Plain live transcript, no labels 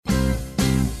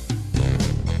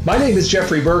My name is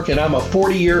Jeffrey Burke, and I'm a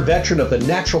 40-year veteran of the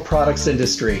natural products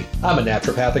industry. I'm a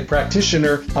naturopathic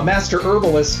practitioner, a master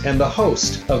herbalist, and the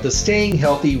host of the Staying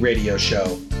Healthy radio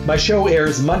show. My show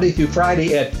airs Monday through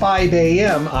Friday at 5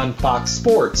 a.m. on Fox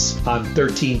Sports on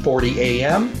 1340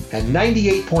 a.m. and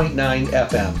 98.9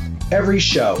 FM. Every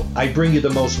show, I bring you the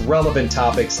most relevant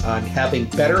topics on having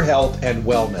better health and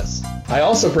wellness. I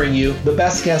also bring you the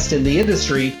best guests in the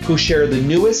industry who share the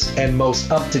newest and most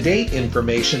up-to-date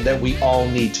information that we all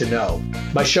need to know.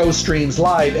 My show streams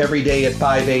live every day at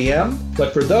 5 a.m.,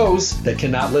 but for those that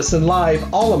cannot listen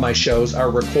live, all of my shows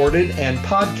are recorded and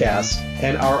podcast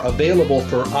and are available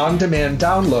for on-demand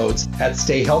downloads at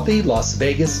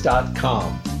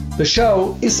stayhealthylasvegas.com. The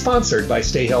show is sponsored by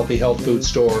Stay Healthy Health Food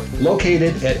Store,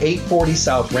 located at 840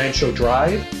 South Rancho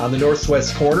Drive on the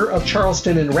northwest corner of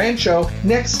Charleston and Rancho,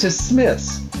 next to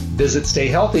Smith's. Visit Stay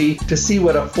Healthy to see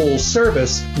what a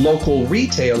full-service local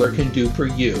retailer can do for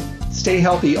you. Stay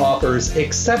Healthy offers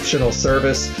exceptional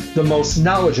service, the most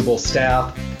knowledgeable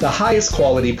staff, the highest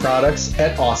quality products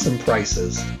at awesome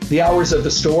prices. The hours of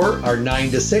the store are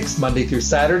 9 to 6 Monday through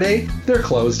Saturday. They're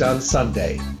closed on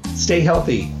Sunday. Stay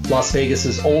Healthy, Las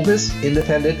Vegas's oldest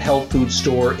independent health food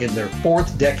store in their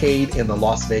 4th decade in the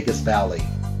Las Vegas Valley.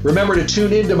 Remember to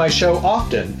tune in to my show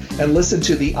often and listen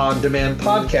to the on-demand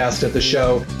podcast of the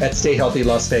show at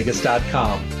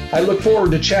stayhealthylasvegas.com. I look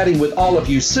forward to chatting with all of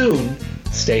you soon.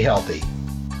 Stay healthy.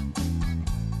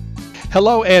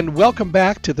 Hello and welcome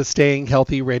back to the Staying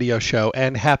Healthy radio show,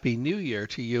 and Happy New Year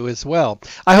to you as well.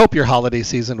 I hope your holiday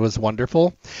season was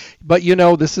wonderful, but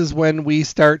this is when we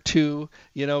start to,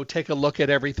 take a look at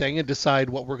everything and decide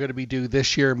what we're going to be doing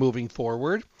this year moving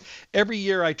forward. Every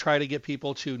year I try to get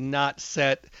people to not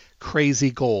set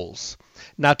crazy goals,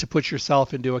 not to put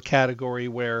yourself into a category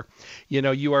where,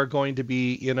 you are going to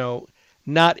be,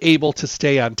 not able to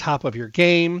stay on top of your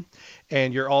game,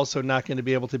 and you're also not going to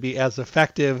be able to be as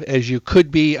effective as you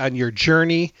could be on your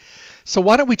journey. So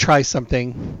why don't we try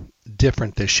something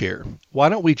different this year? Why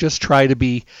don't we just try to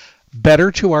be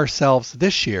better to ourselves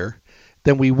this year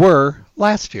than we were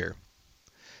last year?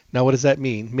 Now, what does that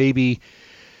mean? Maybe,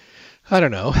 I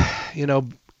don't know,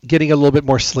 getting a little bit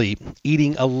more sleep,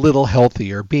 eating a little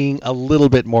healthier, being a little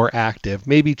bit more active,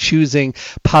 maybe choosing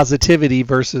positivity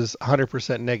versus 100%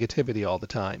 negativity all the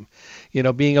time,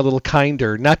 being a little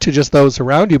kinder, not to just those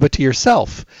around you, but to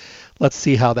yourself. Let's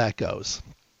see how that goes.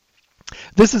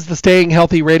 This is the Staying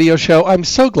Healthy radio show. I'm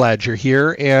so glad you're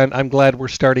here, and I'm glad we're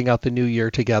starting out the new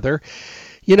year together.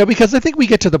 Because I think we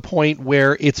get to the point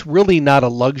where it's really not a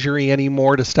luxury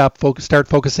anymore to start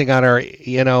focusing on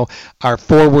our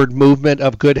forward movement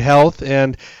of good health,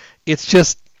 and it's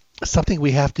just something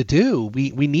we have to do.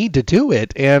 We need to do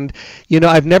it, and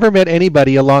I've never met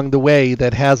anybody along the way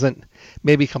that hasn't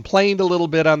maybe complained a little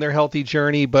bit on their healthy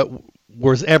journey, but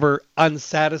was ever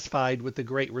unsatisfied with the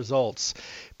great results,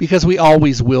 because we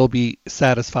always will be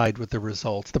satisfied with the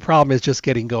results. The problem is just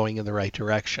getting going in the right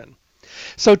direction.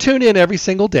 So tune in every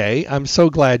single day. I'm so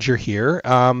glad you're here.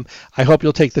 I hope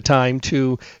you'll take the time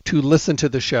to listen to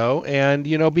the show and,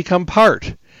 become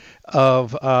part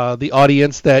of the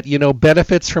audience that,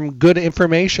 benefits from good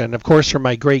information, of course, from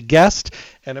my great guest,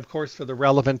 and of course, for the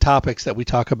relevant topics that we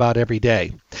talk about every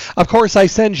day. Of course, I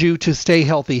send you to Stay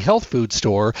Healthy Health Food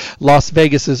Store, Las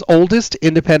Vegas's oldest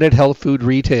independent health food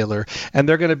retailer, and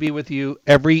they're going to be with you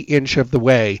every inch of the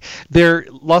way. They're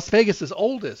Las Vegas's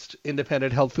oldest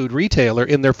independent health food retailer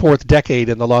in their 4th decade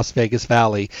in the Las Vegas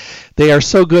Valley. They are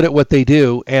so good at what they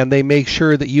do, and they make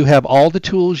sure that you have all the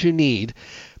tools you need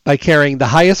by carrying the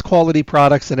highest quality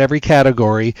products in every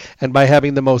category, and by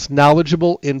having the most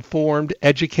knowledgeable, informed,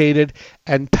 educated,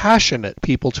 and passionate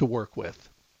people to work with.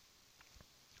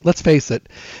 Let's face it,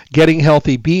 getting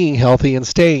healthy, being healthy, and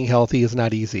staying healthy is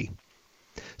not easy.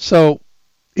 So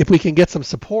if we can get some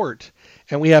support,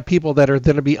 and we have people that are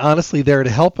going to be honestly there to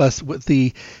help us with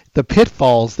the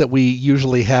pitfalls that we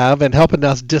usually have, and helping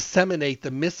us disseminate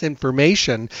the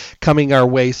misinformation coming our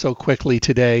way so quickly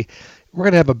today, we're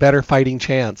going to have a better fighting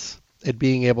chance at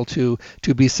being able to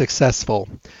be successful.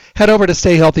 Head over to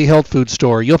Stay Healthy Health Food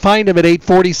Store. You'll find them at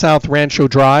 840 South Rancho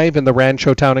Drive in the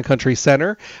Rancho Town and Country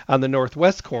Center on the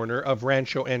northwest corner of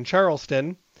Rancho and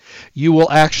Charleston. You will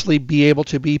actually be able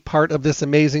to be part of this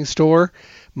amazing store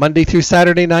Monday through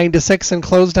Saturday, 9 to 6, and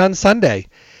closed on Sunday.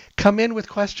 Come in with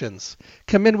questions.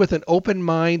 Come in with an open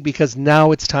mind, because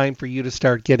now it's time for you to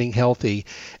start getting healthy,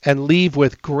 and leave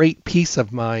with great peace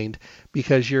of mind,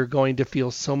 because you're going to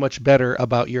feel so much better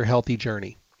about your healthy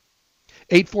journey.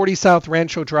 840 South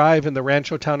Rancho Drive in the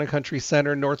Rancho Town and Country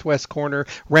Center, northwest corner,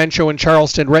 Rancho and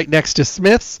Charleston, right next to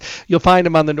Smith's. You'll find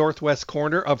them on the northwest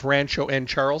corner of Rancho and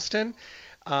Charleston.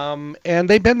 And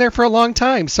they've been there for a long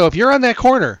time. So if you're on that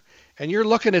corner and you're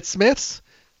looking at Smith's,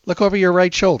 look over your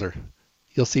right shoulder.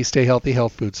 You'll see Stay Healthy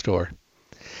Health Food Store.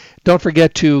 Don't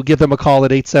forget to give them a call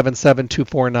at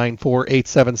 877-2494,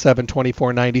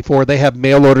 877-2494. They have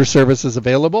mail order services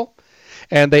available,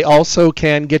 and they also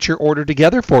can get your order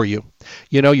together for you.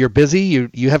 You know, you're busy,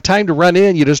 you have time to run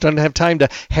in, you just don't have time to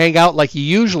hang out like you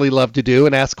usually love to do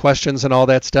and ask questions and all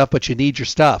that stuff, but you need your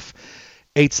stuff.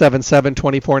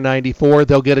 877-2494.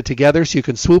 They'll get it together so you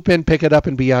can swoop in, pick it up,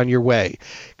 and be on your way.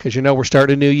 Because, you know, we're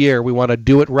starting a new year. We want to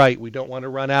do it right. We don't want to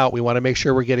run out. We want to make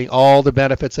sure we're getting all the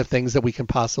benefits of things that we can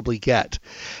possibly get.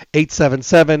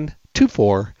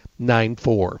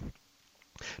 877-2494.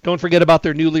 Don't forget about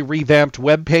their newly revamped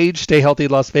webpage,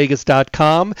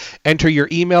 StayHealthyLasVegas.com. Enter your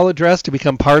email address to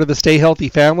become part of the Stay Healthy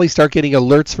family. Start getting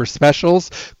alerts for specials,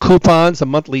 coupons, a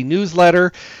monthly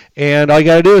newsletter. And all you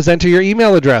got to do is enter your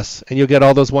email address, and you'll get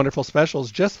all those wonderful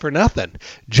specials just for nothing,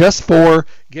 just for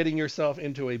getting yourself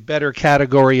into a better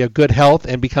category of good health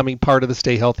and becoming part of the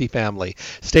Stay Healthy family.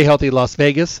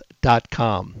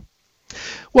 StayHealthyLasVegas.com.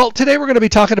 Well, today we're going to be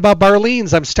talking about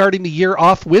Barleans. I'm starting the year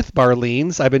off with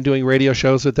Barleans. I've been doing radio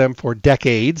shows with them for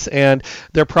decades, and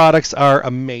their products are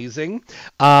amazing.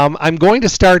 I'm going to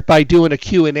start by doing a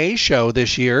Q&A show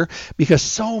this year because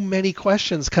so many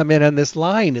questions come in on this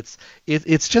line.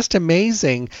 It's just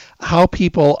amazing how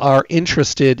people are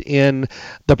interested in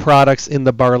the products in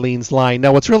the Barleans line.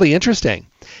 Now, what's really interesting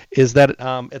is that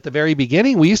at the very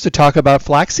beginning, we used to talk about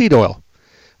flaxseed oil.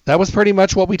 That was pretty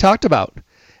much what we talked about.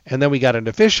 And then we got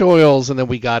into fish oils, and then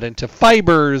we got into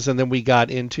fibers, and then we got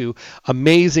into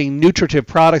amazing nutritive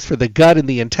products for the gut and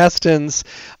the intestines.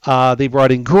 They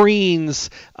brought in greens,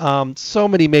 so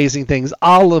many amazing things,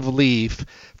 olive leaf,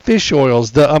 fish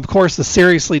oils, of course, the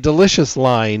Seriously Delicious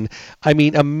line. I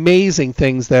mean, amazing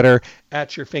things that are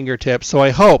at your fingertips. So I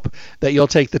hope that you'll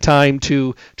take the time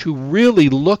to really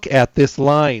look at this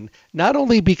line, not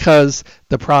only because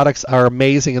the products are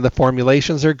amazing and the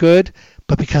formulations are good,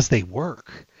 but because they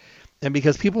work. And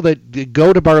because people that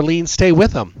go to Barleans stay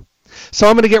with them. So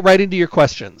I'm going to get right into your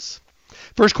questions.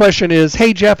 First question is,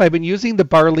 hey, Jeff, I've been using the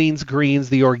Barleans greens,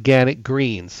 the organic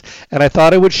greens, and I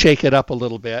thought I would shake it up a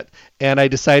little bit, and I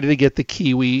decided to get the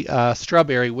kiwi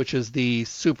strawberry, which is the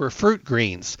super fruit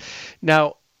greens.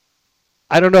 Now,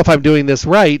 I don't know if I'm doing this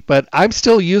right, but I'm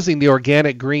still using the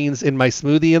organic greens in my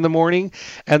smoothie in the morning,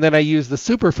 and then I use the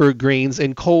superfruit greens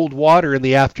in cold water in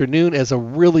the afternoon as a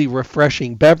really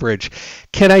refreshing beverage.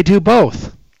 Can I do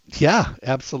both? Yeah,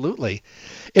 absolutely.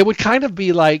 It would kind of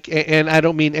be like, and I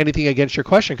don't mean anything against your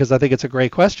question because I think it's a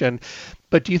great question,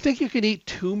 but do you think you can eat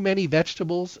too many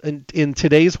vegetables in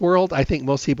today's world? I think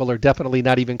most people are definitely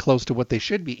not even close to what they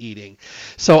should be eating.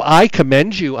 So I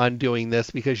commend you on doing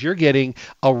this because you're getting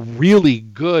a really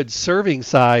good serving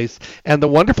size. And the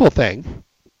wonderful thing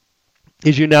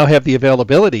is you now have the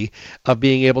availability of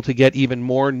being able to get even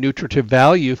more nutritive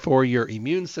value for your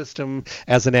immune system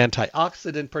as an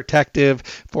antioxidant protective,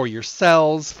 for your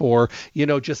cells, for,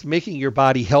 just making your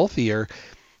body healthier.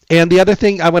 And the other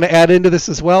thing I want to add into this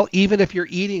as well, even if you're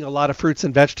eating a lot of fruits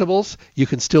and vegetables, you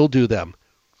can still do them.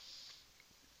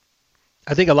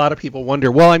 I think a lot of people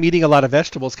wonder, well, I'm eating a lot of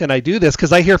vegetables. Can I do this?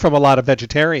 Because I hear from a lot of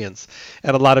vegetarians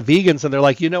and a lot of vegans, and they're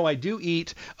like, I do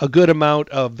eat a good amount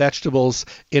of vegetables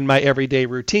in my everyday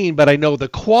routine, but I know the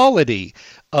quality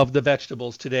of the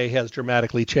vegetables today has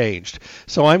dramatically changed.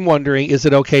 So I'm wondering, is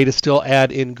it okay to still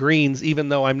add in greens, even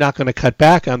though I'm not going to cut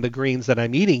back on the greens that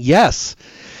I'm eating? Yes.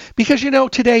 Because,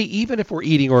 today, even if we're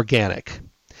eating organic,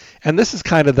 and this is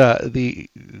kind of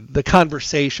the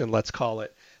conversation, let's call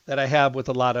it, that I have with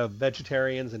a lot of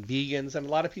vegetarians and vegans and a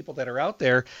lot of people that are out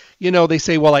there, they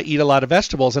say, well, I eat a lot of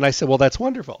vegetables. And I said, well, that's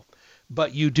wonderful.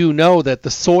 But you do know that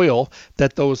the soil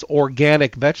that those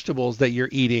organic vegetables that you're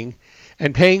eating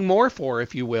and paying more for,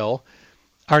 if you will,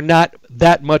 are not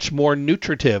that much more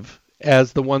nutritive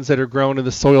as the ones that are grown in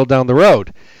the soil down the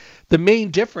road. The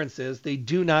main difference is they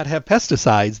do not have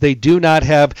pesticides. They do not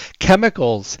have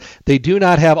chemicals. They do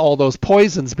not have all those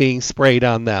poisons being sprayed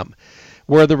on them,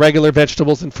 where the regular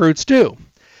vegetables and fruits do.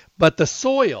 But the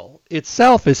soil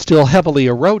itself is still heavily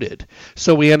eroded.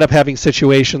 So we end up having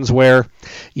situations where,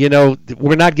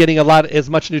 we're not getting as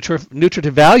much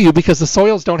nutritive value because the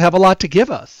soils don't have a lot to give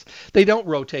us. They don't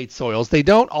rotate soils. They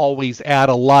don't always add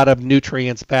a lot of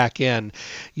nutrients back in.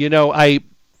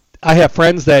 I have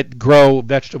friends that grow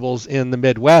vegetables in the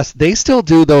Midwest. They still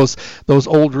do those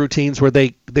old routines where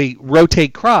they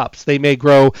rotate crops. They may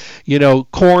grow,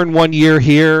 corn one year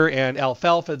here and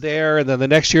alfalfa there, and then the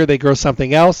next year they grow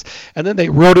something else, and then they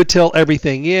rototill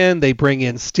everything in. They bring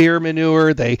in steer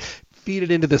manure. They feed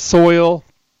it into the soil.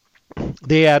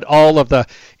 They add all of the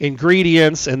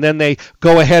ingredients, and then they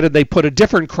go ahead and they put a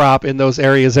different crop in those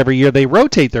areas every year. They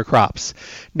rotate their crops.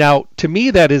 Now, to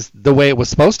me, that is the way it was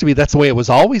supposed to be. That's the way it was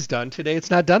always done. Today,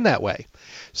 it's not done that way.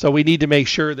 So we need to make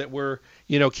sure that we're,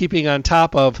 keeping on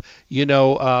top of,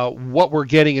 what we're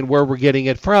getting and where we're getting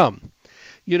it from.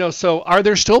 So are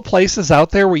there still places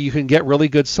out there where you can get really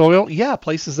good soil? Yeah,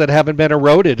 places that haven't been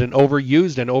eroded and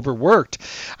overused and overworked.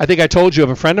 I think I told you of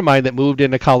a friend of mine that moved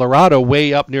into Colorado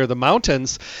way up near the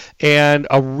mountains, and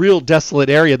a real desolate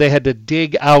area. They had to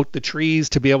dig out the trees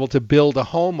to be able to build a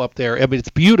home up there. I mean, it's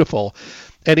beautiful.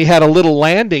 And he had a little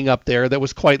landing up there that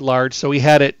was quite large, so he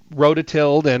had it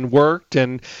rototilled and worked,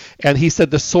 and he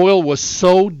said the soil was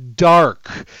so dark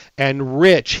and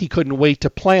rich he couldn't wait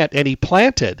to plant, and he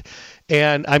planted.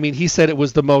 And I mean, he said it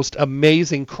was the most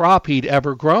amazing crop he'd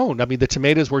ever grown. I mean, the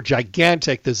tomatoes were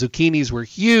gigantic, the zucchinis were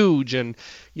huge, and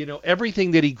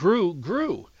everything that he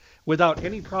grew without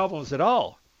any problems at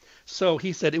all. So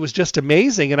he said it was just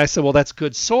amazing. And I said, well, that's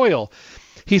good soil.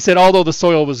 He said, although the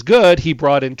soil was good, he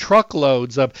brought in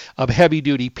truckloads of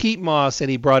heavy-duty peat moss, and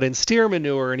he brought in steer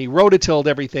manure, and he rototilled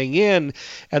everything in,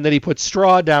 and then he put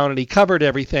straw down, and he covered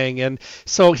everything. And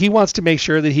so he wants to make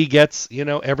sure that he gets,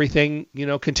 everything,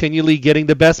 continually getting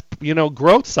the best,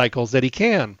 growth cycles that he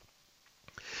can.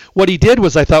 What he did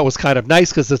was, I thought was kind of nice,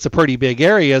 because it's a pretty big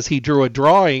area, is he drew a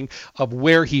drawing of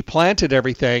where he planted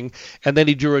everything, and then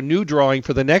he drew a new drawing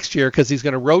for the next year, because he's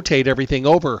going to rotate everything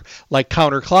over like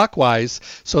counterclockwise,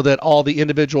 so that all the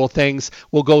individual things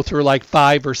will go through like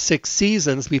 5 or 6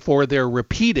 seasons before they're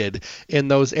repeated in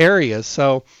those areas.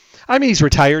 So I mean, he's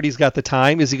retired. He's got the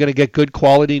time. Is he going to get good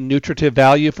quality nutritive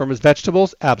value from his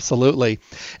vegetables? Absolutely.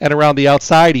 And around the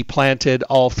outside, he planted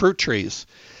all fruit trees.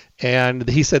 And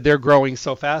he said they're growing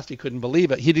so fast he couldn't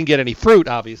believe it. He didn't get any fruit,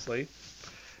 obviously.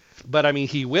 But, I mean,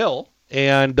 he will.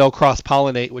 And they'll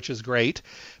cross-pollinate, which is great.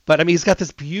 But, I mean, he's got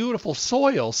this beautiful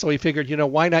soil. So he figured,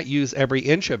 why not use every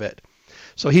inch of it?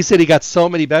 So he said he got so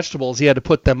many vegetables, he had to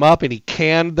put them up, and he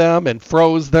canned them and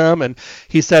froze them. And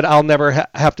he said, I'll never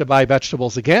have to buy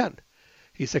vegetables again.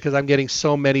 He said, because I'm getting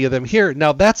so many of them here.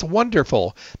 Now, that's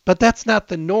wonderful. But that's not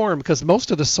the norm, because most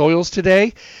of the soils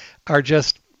today are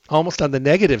just almost on the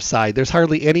negative side. There's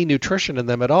hardly any nutrition in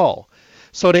them at all.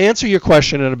 So to answer your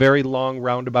question in a very long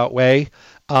roundabout way,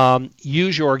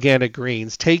 use your organic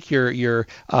greens. Take your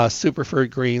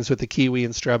superfruit greens with the kiwi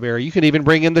and strawberry. You can even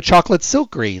bring in the chocolate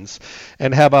silk greens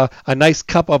and have a nice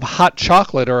cup of hot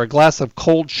chocolate or a glass of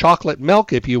cold chocolate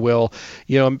milk, if you will.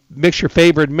 Mix your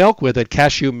favorite milk with it,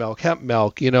 cashew milk, hemp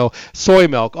milk, soy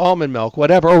milk, almond milk,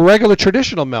 whatever, or regular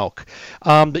traditional milk.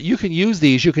 That you can use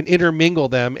these, you can intermingle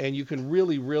them, and you can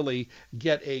really, really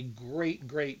get a great,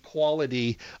 great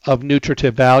quality of nutritive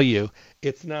value.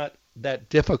 It's not that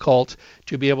difficult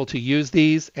to be able to use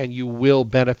these, and you will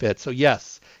benefit. So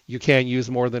yes, you can use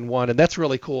more than one, and that's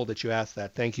really cool that you asked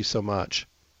that. Thank you so much.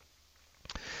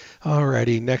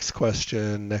 Alrighty, next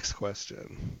question.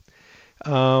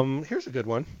 Here's a good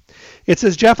one. It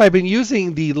says, Jeff, I've been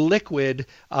using the liquid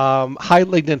high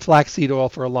lignin flaxseed oil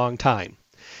for a long time.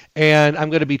 And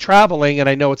I'm going to be traveling, and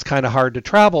I know it's kind of hard to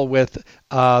travel with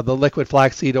the liquid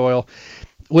flaxseed oil.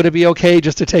 Would it be okay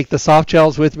just to take the soft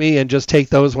gels with me and just take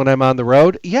those when I'm on the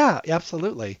road? Yeah,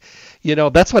 absolutely.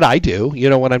 That's what I do.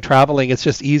 When I'm traveling, it's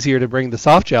just easier to bring the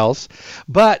soft gels.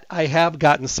 But I have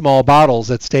gotten small bottles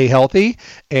that stay healthy.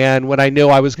 And when I knew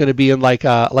I was going to be in like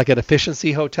an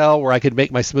efficiency hotel where I could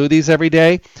make my smoothies every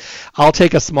day, I'll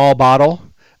take a small bottle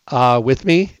with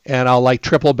me, and I'll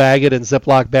triple bag it in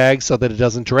Ziploc bags so that it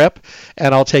doesn't drip,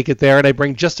 and I'll take it there, and I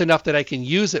bring just enough that I can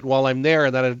use it while I'm there,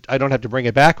 and then I don't have to bring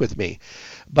it back with me.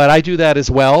 But I do that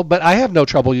as well, but I have no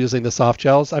trouble using the soft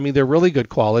gels. I mean, they're really good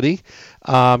quality.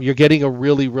 You're getting a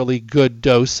really, really good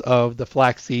dose of the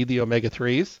flaxseed, the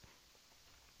omega-3s.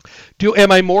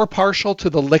 Am I more partial to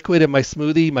the liquid in my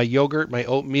smoothie, my yogurt, my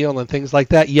oatmeal, and things like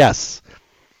that? Yes.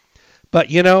 But,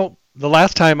 the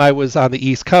last time I was on the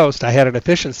East Coast, I had an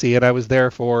efficiency, and I was there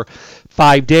for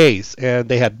 5 days, and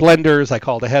they had blenders. I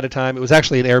called ahead of time. It was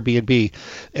actually an Airbnb,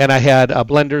 and I had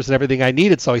blenders and everything I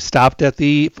needed, so I stopped at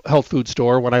the health food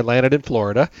store when I landed in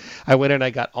Florida. I went in, I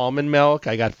got almond milk,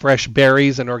 I got fresh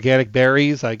berries and organic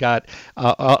berries, I got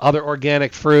other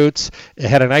organic fruits. It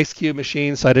had an ice cube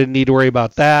machine, so I didn't need to worry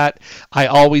about that. I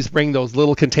always bring those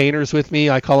little containers with me.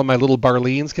 I call them my little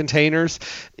Barleans containers.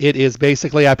 It is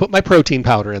basically, I put my protein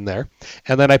powder in there,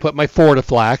 and then I put my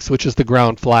Fortiflax, which is the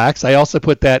ground flax. I also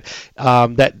put that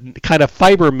kind of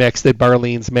fiber mix that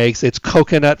Barleans makes. It's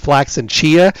coconut, flax, and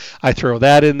chia. I throw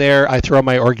that in there. I throw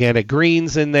my organic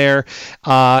greens in there,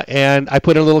 and I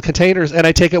put in little containers, and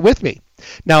I take it with me.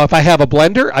 Now, if I have a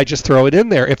blender, I just throw it in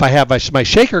there. If I have my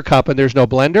shaker cup and there's no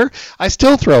blender, I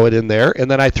still throw it in there, and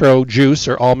then I throw juice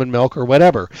or almond milk or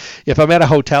whatever. If I'm at a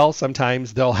hotel,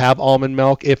 sometimes they'll have almond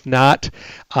milk. If not,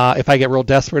 if I get real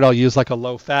desperate, I'll use like a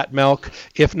low-fat milk.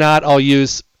 If not, I'll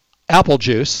use apple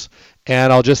juice,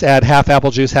 and I'll just add half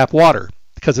apple juice, half water,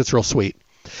 because it's real sweet.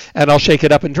 And I'll shake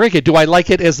it up and drink it. Do I like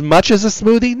it as much as a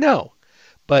smoothie? No.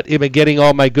 But am I getting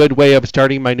all my good way of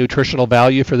starting my nutritional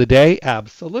value for the day?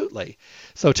 Absolutely.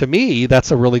 So to me,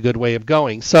 that's a really good way of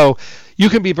going. So you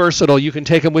can be versatile. You can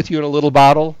take them with you in a little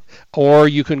bottle, or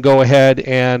you can go ahead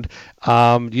and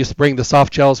just bring the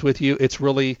soft gels with you. It's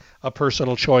really a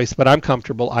personal choice, but I'm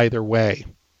comfortable either way.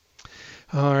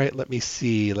 All right, let me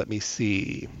see.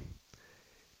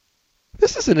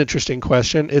 This is an interesting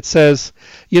question. It says,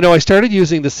 I started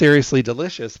using the Seriously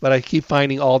Delicious, but I keep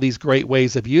finding all these great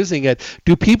ways of using it.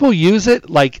 Do people use it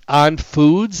like on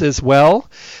foods as well?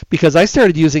 Because I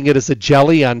started using it as a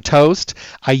jelly on toast.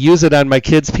 I use it on my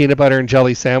kids' peanut butter and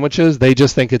jelly sandwiches. They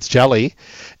just think it's jelly.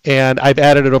 And I've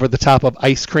added it over the top of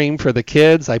ice cream for the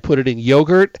kids. I put it in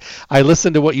yogurt. I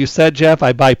listened to what you said, Jeff.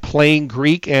 I buy plain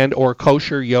Greek and or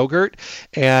kosher yogurt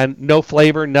and no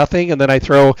flavor, nothing. And then I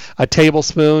throw a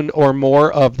tablespoon or more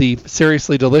of the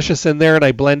Seriously Delicious in there, and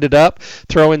I blend it up,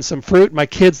 throw in some fruit. My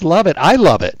kids love it. I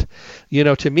love it.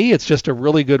 To me, it's just a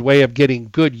really good way of getting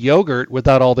good yogurt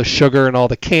without all the sugar and all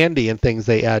the candy and things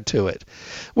they add to it.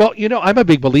 Well, I'm a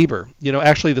big believer.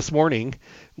 Actually this morning,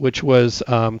 which was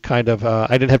I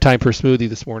didn't have time for a smoothie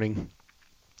this morning.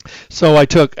 So I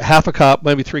took half a cup,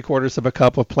 maybe 3/4 of a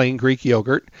cup of plain Greek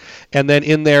yogurt, and then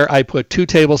in there I put 2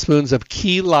 tablespoons of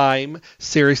key lime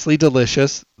Seriously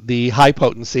Delicious, the high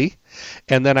potency,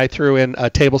 and then I threw in a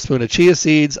tablespoon of chia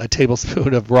seeds, a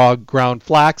tablespoon of raw ground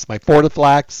flax, my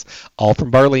FortiFlax, all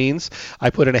from Barlean's. I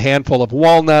put in a handful of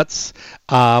walnuts.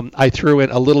 I threw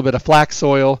in a little bit of flax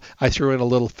oil. I threw in a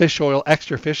little fish oil,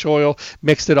 extra fish oil,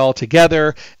 mixed it all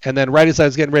together. And then right as I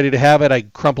was getting ready to have it, I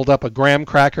crumpled up a graham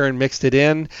cracker and mixed it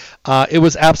in. It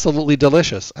was absolutely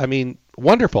delicious. I mean,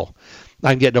 wonderful.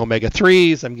 I'm getting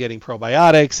omega-3s. I'm getting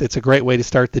probiotics. It's a great way to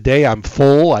start the day. I'm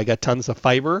full. I got tons of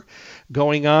fiber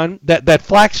going on. That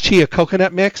flax chia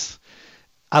coconut mix,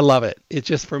 I love it. It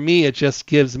just, for me, it just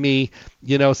gives me,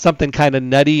 something kind of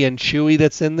nutty and chewy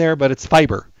that's in there, but it's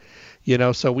fiber,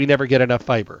 so we never get enough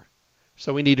fiber.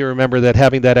 So we need to remember that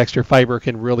having that extra fiber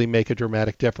can really make a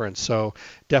dramatic difference. So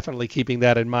definitely keeping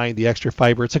that in mind, the extra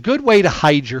fiber. It's a good way to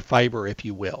hide your fiber, if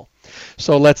you will.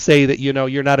 So let's say that,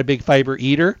 you're not a big fiber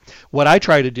eater. What I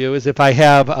try to do is if I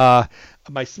have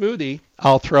my smoothie,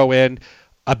 I'll throw in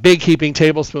a big heaping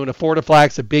tablespoon of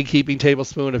FortiFlax, a big heaping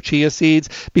tablespoon of chia seeds,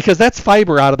 because that's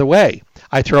fiber out of the way.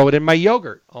 I throw it in my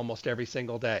yogurt almost every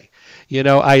single day.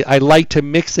 I like to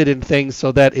mix it in things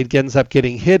so that it ends up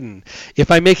getting hidden. If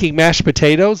I'm making mashed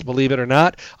potatoes, believe it or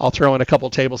not, I'll throw in a couple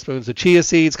tablespoons of chia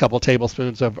seeds, a couple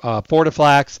tablespoons of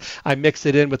FortiFlax. I mix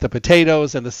it in with the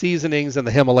potatoes and the seasonings and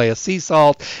the Himalaya sea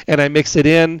salt, and I mix it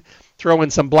in, throw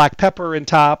in some black pepper in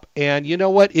top, and you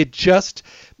know what? It just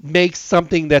makes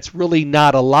something that's really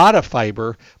not a lot of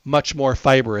fiber much more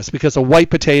fibrous, because a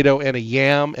white potato and a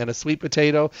yam and a sweet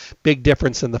potato, big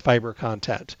difference in the fiber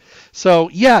content. So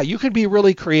yeah, you can be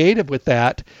really creative with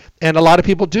that, and a lot of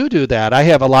people do that. I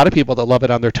have a lot of people that love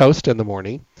it on their toast in the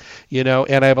morning, and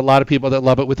I have a lot of people that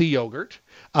love it with the yogurt.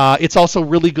 It's also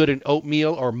really good in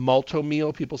oatmeal or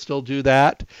malto-meal. People still do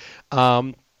that.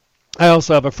 I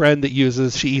also have a friend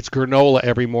that she eats granola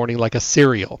every morning like a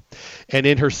cereal. And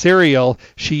in her cereal,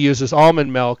 she uses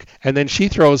almond milk, and then she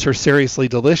throws her Seriously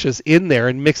Delicious in there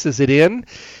and mixes it in.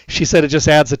 She said it just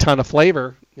adds a ton of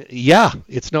flavor. Yeah,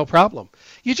 it's no problem.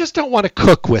 You just don't want to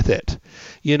cook with it.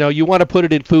 You want to put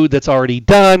it in food that's already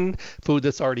done, food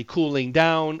that's already cooling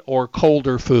down, or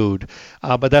colder food.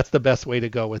 But that's the best way to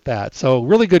go with that. So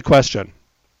really good question.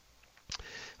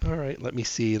 All right, let me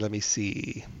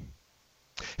see.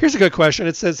 Here's a good question.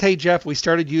 It says, hey, Jeff, we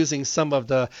started using some of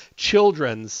the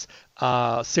children's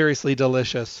Seriously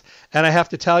Delicious, and I have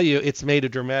to tell you, it's made a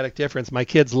dramatic difference. My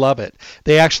kids love it.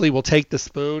 They actually will take the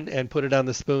spoon and put it on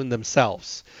the spoon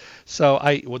themselves. So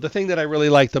the thing that I really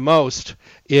like the most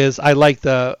is I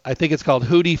think it's called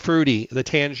Hootie Fruity, the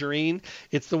tangerine.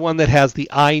 It's the one that has the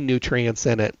eye nutrients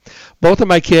in it. Both of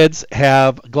my kids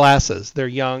have glasses. They're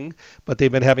young, but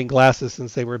they've been having glasses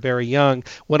since they were very young.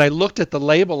 When I looked at the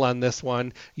label on this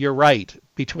one, you're right.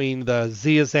 Between the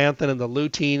zeaxanthin and the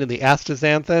lutein and the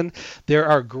astaxanthin, there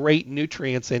are great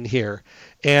nutrients in here.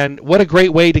 And what a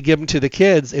great way to give them to the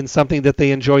kids in something that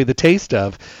they enjoy the taste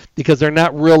of, because they're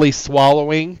not really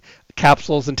swallowing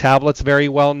capsules and tablets very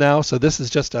well now. So this is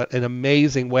just an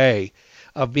amazing way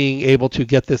of being able to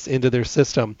get this into their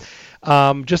system.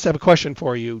 Just have a question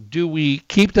for you. Do we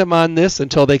keep them on this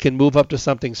until they can move up to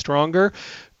something stronger?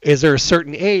 Is there a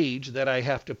certain age that I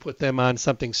have to put them on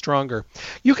something stronger?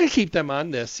 You can keep them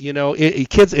on this.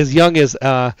 Kids as young as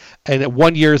and at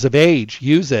 1 years of age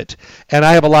use it. And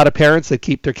I have a lot of parents that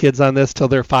keep their kids on this till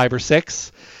they're 5 or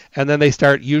 6. And then they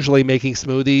start usually making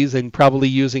smoothies and probably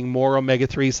using more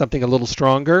omega-3, something a little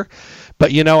stronger.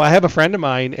 But, I have a friend of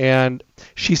mine, and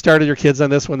she started her kids on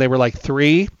this when they were like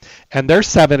 3, and they're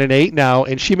 7 and 8 now,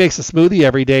 and she makes a smoothie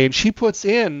every day, and she puts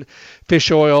in fish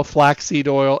oil, flaxseed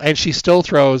oil, and she still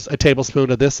throws a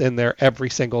tablespoon of this in there every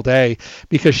single day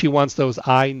because she wants those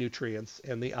eye nutrients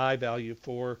and the eye value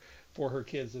for her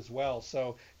kids as well.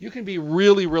 So you can be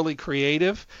really, really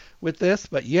creative with this,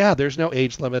 but yeah, there's no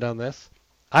age limit on this.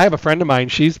 I have a friend of mine,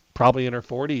 she's probably in her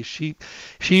 40s. She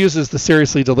uses the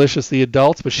Seriously Delicious, the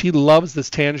adults, but she loves this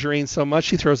tangerine so much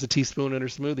she throws a teaspoon in her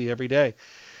smoothie every day.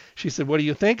 She said, "What do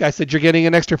you think?" I said, "You're getting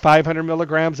an extra 500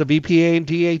 milligrams of EPA and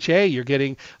DHA. You're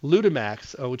getting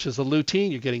Lutamax, which is a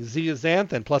lutein. You're getting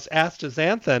zeaxanthin plus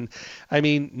astaxanthin. I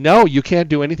mean, no, you can't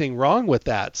do anything wrong with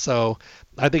that." So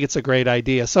I think it's a great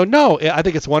idea. So no, I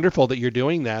think it's wonderful that you're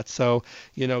doing that. So,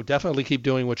 definitely keep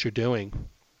doing what you're doing.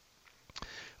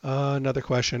 Another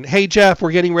question. Hey, Jeff,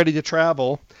 we're getting ready to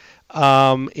travel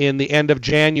in the end of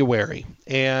January,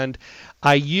 and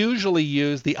I usually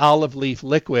use the olive leaf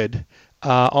liquid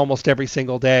almost every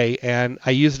single day, and I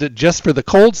used it just for the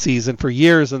cold season for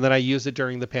years, and then I used it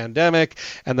during the pandemic,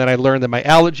 and then I learned that my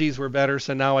allergies were better,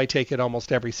 so now I take it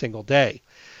almost every single day.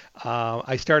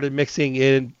 I started mixing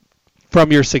in from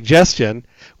your suggestion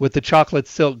with the chocolate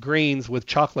silk greens with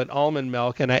chocolate almond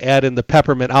milk, and I add in the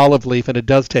peppermint olive leaf, and it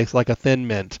does taste like a thin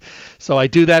mint. So I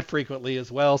do that frequently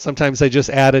as well. Sometimes I just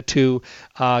add it to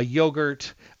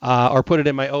yogurt or put it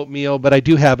in my oatmeal, but I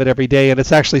do have it every day, and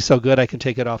it's actually so good I can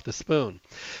take it off the spoon.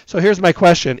 So here's my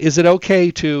question. Is it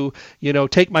okay to,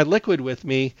 take my liquid with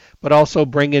me, but also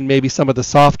bring in maybe some of the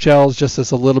soft gels just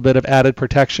as a little bit of added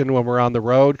protection when we're on the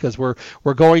road? Because we're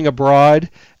going abroad.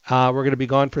 We're going to be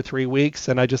gone for 3 weeks,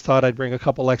 and I just thought I'd bring a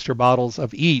couple extra bottles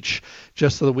of each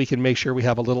just so that we can make sure we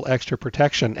have a little extra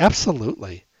protection.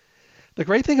 Absolutely. The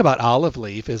great thing about olive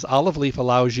leaf is olive leaf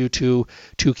allows you to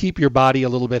keep your body a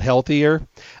little bit healthier.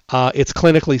 It's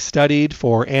clinically studied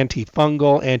for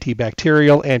antifungal,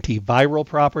 antibacterial, antiviral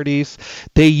properties.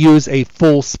 They use a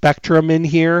full spectrum in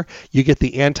here. You get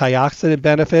the antioxidant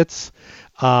benefits.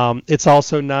 It's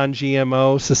also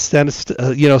non-GMO,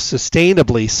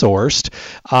 sustainably sourced,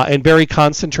 and very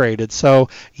concentrated. So,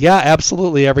 yeah,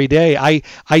 absolutely every day. I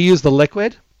use the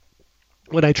liquid.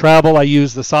 When I travel, I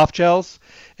use the soft gels.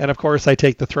 And, of course, I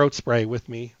take the throat spray with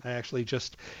me. I actually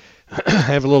just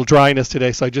have a little dryness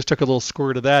today, so I just took a little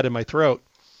squirt of that in my throat.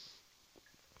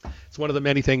 It's one of the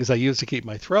many things I use to keep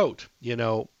my throat,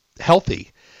 healthy.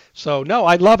 So no,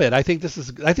 I love it. I think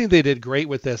they did great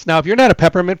with this. Now, if you're not a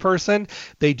peppermint person,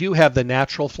 they do have the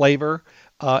natural flavor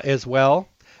as well.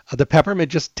 The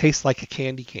peppermint just tastes like a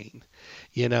candy cane,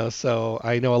 So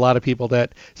I know a lot of people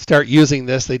that start using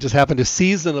this. They just happen to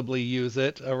seasonably use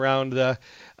it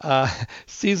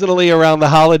seasonally around the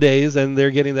holidays, and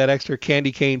they're getting that extra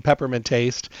candy cane peppermint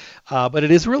taste. But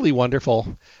it is really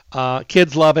wonderful.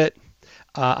 Kids love it.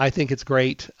 I think it's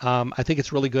great. I think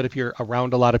it's really good if you're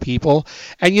around a lot of people.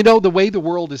 And, the way the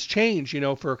world has changed,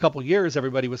 for a couple of years,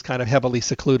 everybody was kind of heavily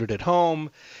secluded at home.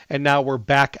 And now we're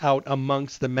back out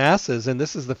amongst the masses. And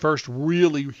this is the first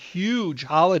really huge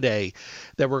holiday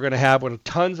that we're going to have when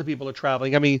tons of people are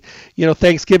traveling. I mean,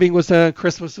 Thanksgiving was done,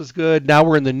 Christmas was good. Now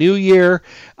we're in the new year.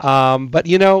 But,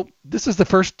 this is the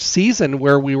first season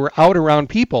where we were out around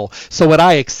people. So what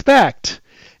I expect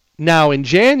now in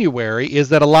January is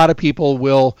that a lot of people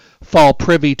will fall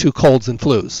privy to colds and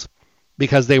flus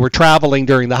because they were traveling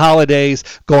during the holidays,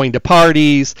 going to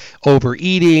parties,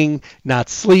 overeating, not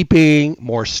sleeping,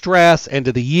 more stress, end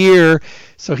of the year.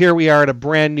 So here we are at a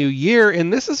brand new year,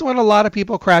 and this is when a lot of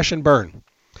people crash and burn.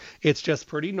 It's just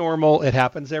pretty normal. It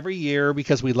happens every year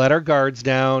because we let our guards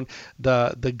down.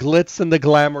 The glitz and the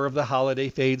glamour of the holiday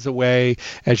fades away.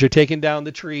 As you're taking down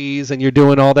the trees and you're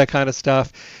doing all that kind of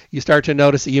stuff, you start to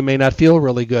notice that you may not feel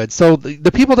really good. So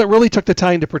the people that really took the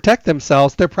time to protect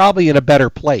themselves, they're probably in a better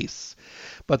place.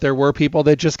 But there were people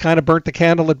that just kind of burnt the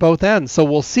candle at both ends. So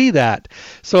we'll see that.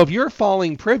 So if you're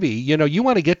falling privy, you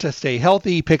want to get to stay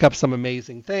healthy, pick up some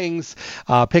amazing things,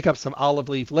 pick up some olive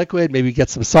leaf liquid, maybe get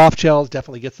some soft gels,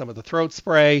 definitely get some of the throat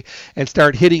spray, and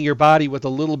start hitting your body with a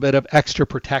little bit of extra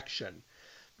protection.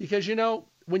 Because,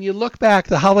 when you look back,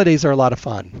 the holidays are a lot of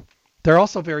fun. They're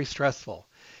also very stressful.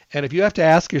 And if you have to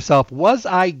ask yourself, was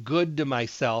I good to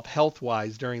myself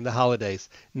health-wise during the holidays?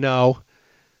 No,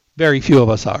 very few of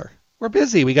us are. We're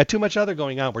busy. We got too much other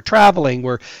going on. We're traveling.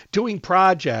 We're doing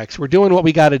projects. We're doing what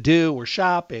we got to do. We're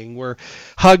shopping. We're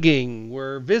hugging.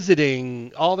 We're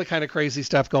visiting. All the kind of crazy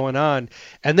stuff going on.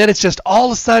 And then it's just all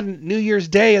of a sudden New Year's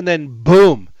Day, and then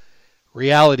boom,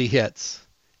 reality hits.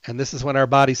 And this is when our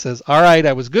body says, all right,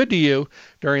 I was good to you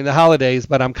during the holidays,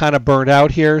 but I'm kind of burned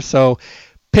out here. So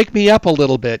pick me up a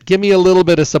little bit. Give me a little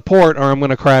bit of support, or I'm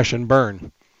going to crash and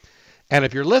burn. And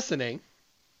if you're listening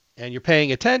and you're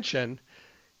paying attention,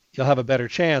 you'll have a better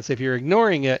chance. If you're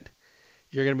ignoring it,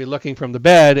 you're going to be looking from the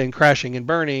bed and crashing and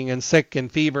burning and sick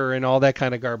and fever and all that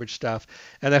kind of garbage stuff.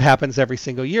 And that happens every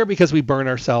single year because we burn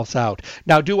ourselves out.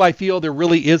 Now, do I feel there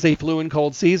really is a flu and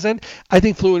cold season? I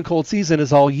think flu and cold season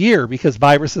is all year because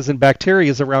viruses and bacteria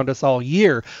is around us all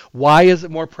year. Why is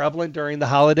it more prevalent during the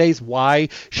holidays? Why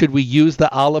should we use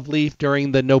the olive leaf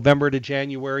during the November to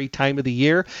January time of the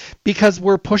year? Because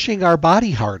we're pushing our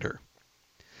body harder.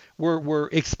 We're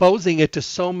exposing it to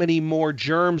so many more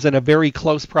germs in a very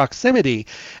close proximity,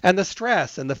 and the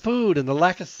stress and the food and the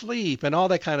lack of sleep and all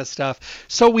that kind of stuff.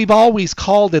 So we've always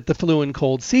called it the flu and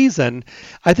cold season.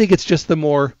 I think it's just the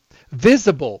more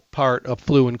visible part of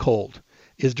flu and cold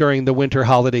is during the winter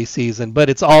holiday season, but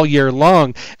it's all year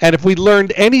long. And if we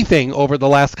learned anything over the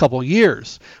last couple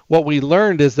years, what we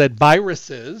learned is that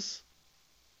viruses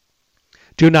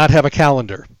do not have a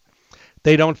calendar.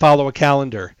 They don't follow a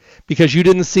calendar. Because you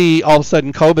didn't see all of a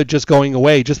sudden COVID just going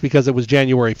away just because it was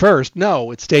January 1st.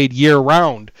 No, it stayed year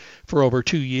round for over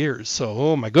 2 years. So,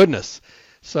 oh my goodness.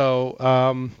 So,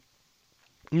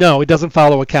 no, it doesn't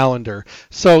follow a calendar.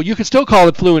 So you can still call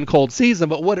it flu and cold season,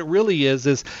 but what it really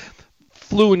is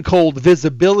flu and cold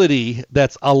visibility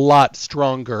that's a lot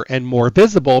stronger and more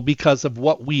visible because of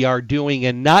what we are doing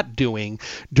and not doing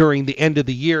during the end of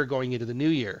the year going into the new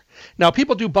year. Now,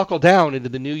 people do buckle down into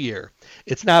the new year.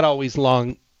 It's not always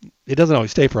long. It doesn't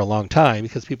always stay for a long time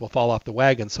because people fall off the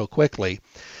wagon so quickly.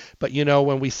 But, you know,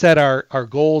 when we set our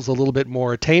goals a little bit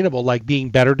more attainable, like being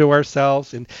better to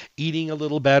ourselves and eating a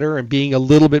little better and being a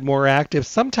little bit more active,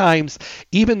 sometimes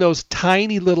even those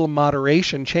tiny little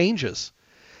moderation changes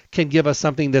can give us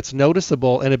something that's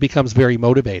noticeable, and it becomes very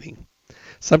motivating.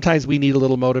 Sometimes we need a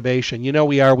little motivation. You know,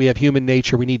 we have human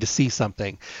nature. We need to see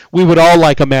something. We would all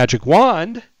like a magic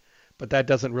wand, but that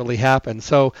doesn't really happen.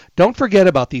 So don't forget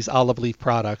about these olive leaf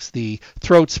products, the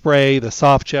throat spray, the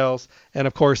soft gels, and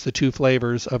of course the 2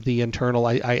 flavors of the internal.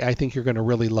 I think you're going to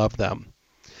really love them.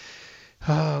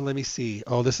 Let me see.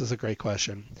 Oh, this is a great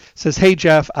question. It says, hey,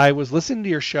 Jeff, I was listening to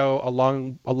your show a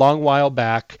long while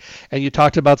back, and you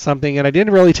talked about something, and I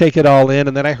didn't really take it all in,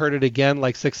 and then I heard it again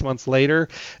like 6 months later.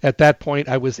 At that point,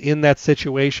 I was in that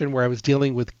situation where I was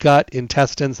dealing with gut,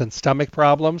 intestines, and stomach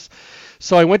problems.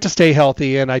 So I went to Stay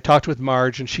Healthy, and I talked with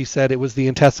Marge, and she said it was the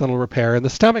intestinal repair and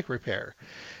the stomach repair.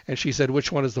 And she said,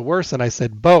 which one is the worst? And I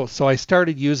said, both. So I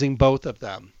started using both of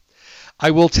them.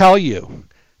 I will tell you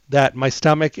that my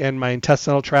stomach and my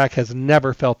intestinal tract has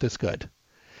never felt this good.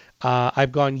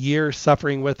 I've gone years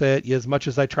suffering with it. As much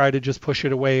as I tried to just push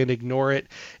it away and ignore it,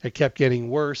 it kept getting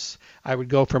worse. I would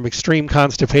go from extreme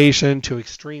constipation to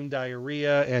extreme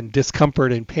diarrhea and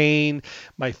discomfort and pain.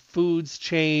 My foods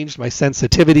changed. My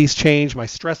sensitivities changed. My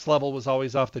stress level was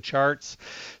always off the charts.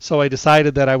 So I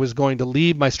decided that I was going to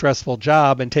leave my stressful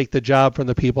job and take the job from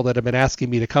the people that have been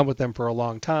asking me to come with them for a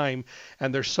long time.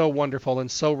 And they're so wonderful and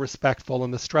so respectful,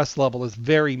 and the stress level is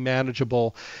very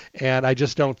manageable. And I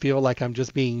just don't feel like I'm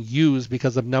just being used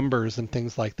because of numbers and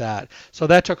things like that. So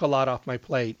that took a lot off my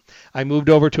plate. I moved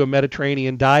over to a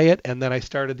Mediterranean diet, and then I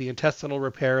started the intestinal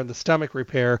repair and the stomach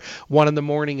repair, one in the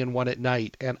morning and one at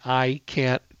night. And I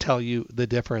can't tell you the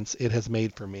difference it has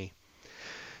made for me.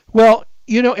 Well,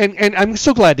 you know, and I'm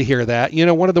so glad to hear that. You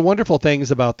know, one of the wonderful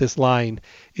things about this line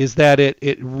is that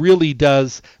it really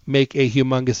does make a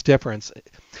humongous difference.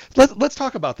 Let's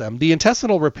talk about them. The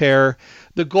intestinal repair,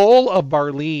 the goal of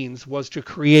Barlean's was to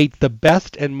create the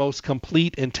best and most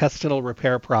complete intestinal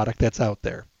repair product that's out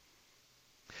there.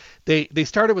 They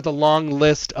started with a long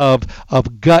list of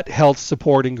gut health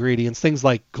support ingredients, things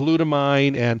like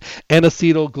glutamine and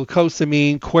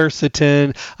N-acetylglucosamine,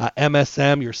 quercetin,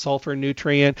 MSM, your sulfur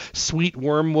nutrient, sweet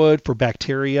wormwood for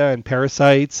bacteria and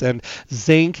parasites, and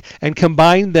zinc, and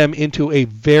combined them into a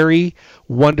very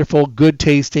wonderful,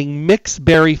 good-tasting mixed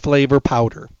berry flavor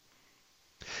powder.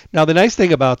 Now, the nice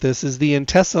thing about this is the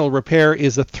intestinal repair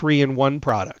is a 3-in-1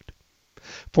 product.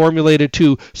 Formulated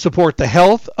to support the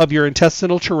health of your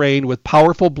intestinal terrain with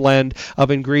powerful blend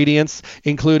of ingredients,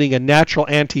 including a natural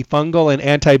antifungal and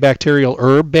antibacterial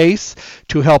herb base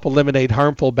to help eliminate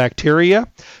harmful bacteria,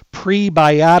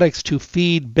 prebiotics to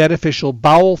feed beneficial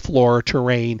bowel flora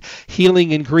terrain,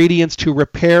 healing ingredients to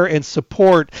repair and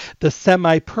support the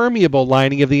semi-permeable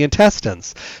lining of the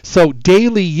intestines. So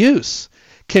daily use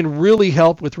can really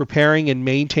help with repairing and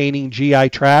maintaining GI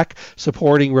tract,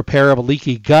 supporting repair of a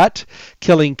leaky gut,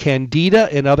 killing candida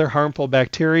and other harmful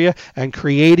bacteria, and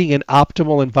creating an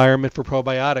optimal environment for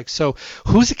probiotics. So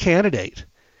who's a candidate?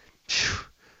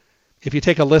 If you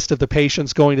take a list of the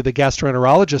patients going to the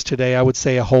gastroenterologist today, I would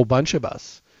say a whole bunch of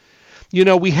us. You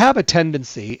know, we have a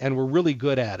tendency, and we're really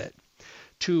good at it,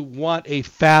 to want a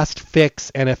fast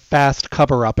fix and a fast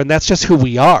cover-up, and that's just who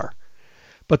we are.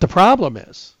 But the problem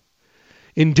is,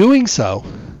 in doing so,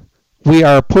 we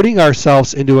are putting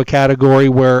ourselves into a category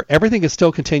where everything is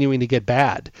still continuing to get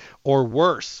bad or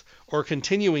worse or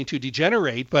continuing to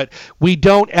degenerate, but we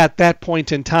don't at that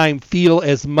point in time feel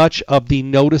as much of the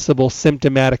noticeable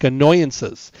symptomatic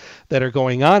annoyances that are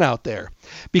going on out there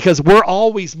because we're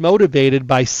always motivated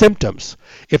by symptoms.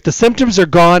 If the symptoms are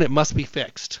gone, it must be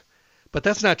fixed. But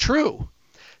that's not true.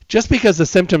 Just because the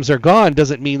symptoms are gone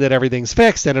doesn't mean that everything's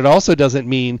fixed, and it also doesn't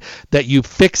mean that you've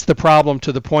fixed the problem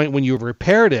to the point when you've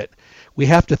repaired it. We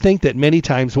have to think that many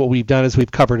times what we've done is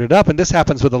we've covered it up, and this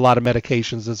happens with a lot of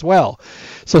medications as well.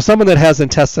 So someone that has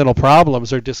intestinal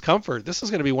problems or discomfort, this is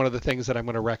going to be one of the things that I'm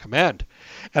going to recommend.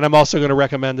 And I'm also going to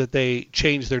recommend that they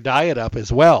change their diet up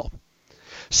as well.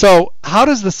 So how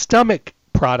does the stomach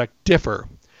product differ?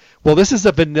 Well, this is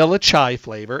a vanilla chai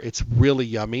flavor. It's really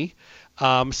yummy.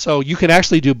 So you can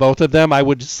actually do both of them. I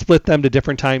would split them to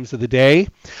different times of the day.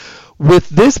 With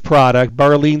this product,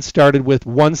 Barlean started with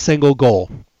one single goal: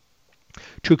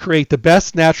 to create the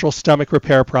best natural stomach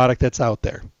repair product that's out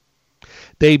there.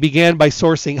 They began by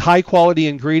sourcing high-quality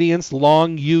ingredients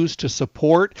long used to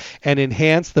support and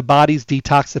enhance the body's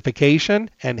detoxification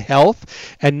and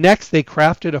health. And next, they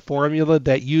crafted a formula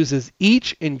that uses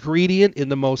each ingredient in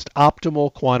the most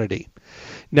optimal quantity.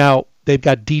 Now, they've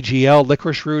got DGL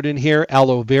licorice root in here,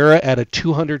 aloe vera at a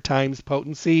 200 times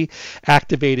potency,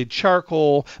 activated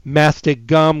charcoal, mastic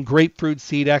gum, grapefruit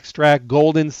seed extract,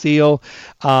 golden seal,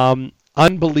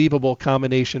 unbelievable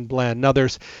combination blend. Now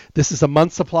this is a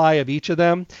month supply of each of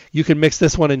them. You can mix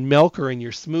this one in milk or in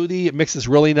your smoothie. It mixes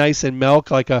really nice in milk,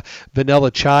 like a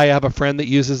vanilla chai. I have a friend that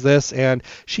uses this, and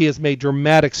she has made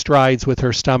dramatic strides with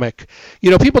her stomach.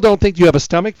 You know, people don't think you have a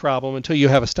stomach problem until you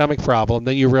have a stomach problem.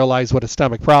 Then you realize what a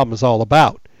stomach problem is all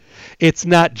about. It's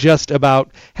not just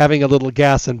about having a little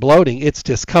gas and bloating. It's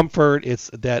discomfort. It's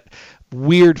that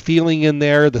weird feeling in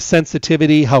there, the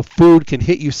sensitivity, how food can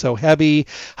hit you so heavy,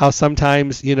 how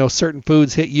sometimes, you know, certain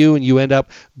foods hit you and you end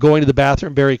up going to the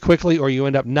bathroom very quickly, or you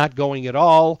end up not going at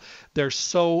all. There's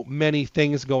so many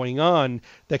things going on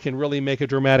that can really make a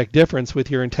dramatic difference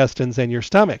with your intestines and your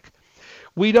stomach.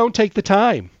 We don't take the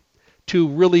time to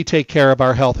really take care of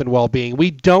our health and well-being.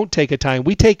 We don't take a time.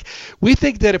 We think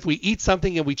that if we eat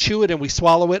something and we chew it and we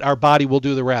swallow it, our body will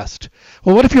do the rest.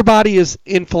 Well, what if your body is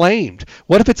inflamed?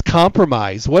 What if it's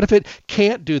compromised? What if it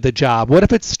can't do the job? What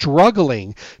if it's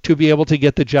struggling to be able to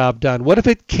get the job done? What if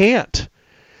it can't?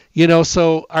 You know,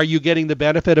 so are you getting the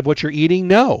benefit of what you're eating?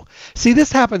 No. See,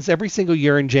 this happens every single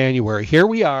year in January. Here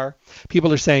we are.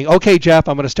 People are saying, okay, Jeff,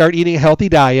 I'm going to start eating a healthy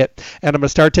diet, and I'm going to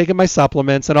start taking my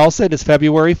supplements, and all of a sudden it's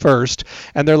February 1st,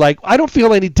 and they're like, I don't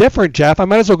feel any different, Jeff. I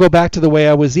might as well go back to the way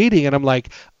I was eating. And I'm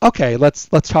like, okay, let's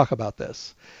talk about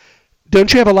this.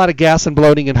 Don't you have a lot of gas and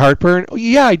bloating and heartburn? Oh,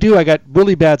 yeah, I do. I got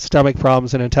really bad stomach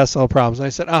problems and intestinal problems. And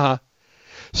I said, uh-huh.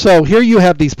 So here you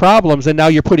have these problems, and now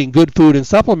you're putting good food and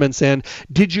supplements in.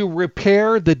 Did you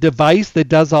repair the device that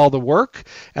does all the work?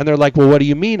 And they're like, well, what do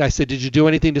you mean? I said, did you do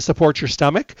anything to support your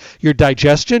stomach, your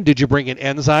digestion? Did you bring in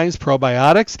enzymes,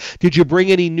 probiotics? Did you bring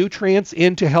any nutrients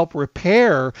in to help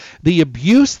repair the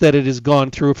abuse that it has gone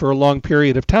through for a long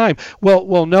period of time?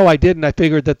 Well, no, I didn't. I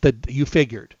figured that you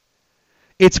figured.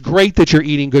 It's great that you're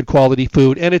eating good quality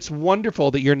food, and it's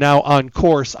wonderful that you're now on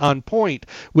course, on point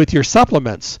with your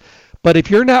supplements. But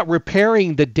if you're not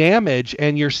repairing the damage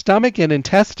and your stomach and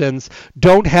intestines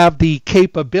don't have the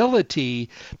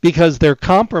capability because they're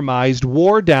compromised,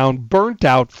 wore down, burnt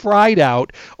out, fried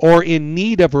out, or in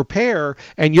need of repair,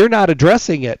 and you're not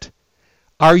addressing it,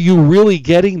 are you really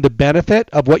getting the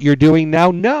benefit of what you're doing now?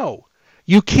 No,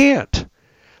 you can't.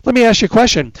 Let me ask you a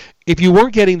question. If you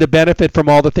weren't getting the benefit from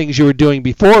all the things you were doing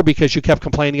before because you kept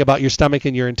complaining about your stomach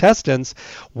and your intestines,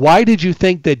 why did you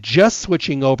think that just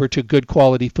switching over to good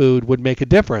quality food would make a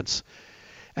difference?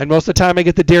 And most of the time I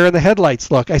get the deer in the headlights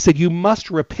look. I said, you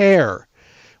must repair.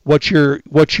 what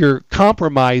you're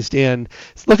compromised in.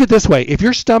 Look at it this way. If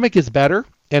your stomach is better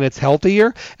and it's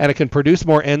healthier and it can produce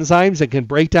more enzymes and can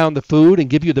break down the food and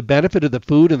give you the benefit of the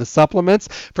food and the supplements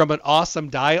from an awesome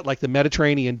diet like the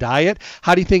Mediterranean diet,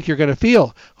 how do you think you're going to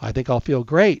feel? I think I'll feel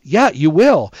great. Yeah, you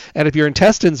will. And if your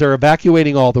intestines are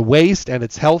evacuating all the waste and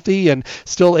it's healthy and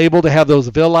still able to have those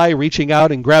villi reaching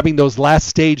out and grabbing those last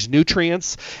stage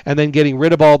nutrients and then getting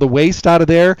rid of all the waste out of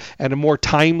there and a more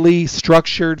timely,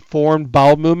 structured, formed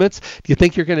bowel movements, do you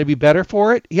think you're going to be better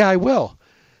for it? Yeah, I will.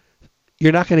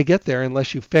 You're not going to get there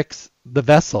unless you fix the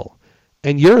vessel.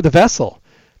 And you're the vessel.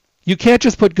 You can't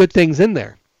just put good things in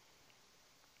there.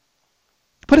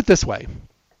 Put it this way.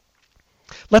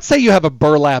 Let's say you have a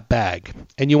burlap bag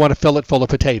and you want to fill it full of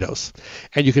potatoes.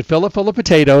 And you can fill it full of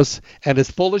potatoes, and as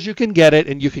full as you can get it,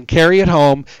 and you can carry it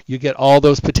home, you get all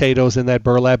those potatoes in that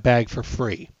burlap bag for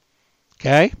free.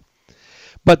 Okay?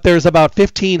 But there's about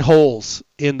 15 holes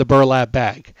in the burlap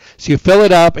bag. So you fill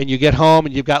it up and you get home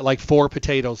and you've got like 4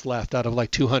 potatoes left out of like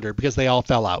 200 because they all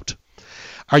fell out.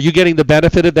 Are you getting the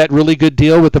benefit of that really good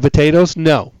deal with the potatoes?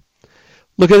 No.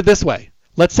 Look at it this way.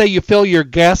 Let's say you fill your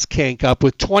gas tank up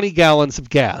with 20 gallons of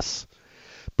gas,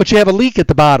 but you have a leak at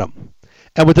the bottom.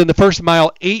 And within the first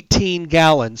mile, 18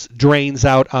 gallons drains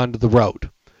out onto the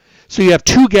road. So you have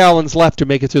 2 gallons left to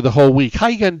make it through the whole week. How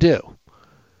are you going to do?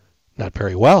 Not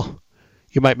very well.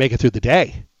 You might make it through the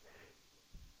day.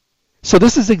 So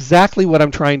this is exactly what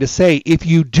I'm trying to say. If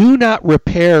you do not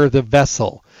repair the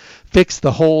vessel, fix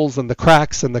the holes and the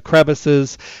cracks and the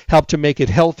crevices, help to make it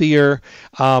healthier,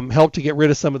 help to get rid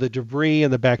of some of the debris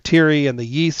and the bacteria and the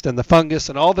yeast and the fungus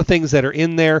and all the things that are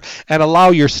in there, and allow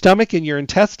your stomach and your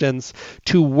intestines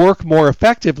to work more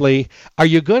effectively, are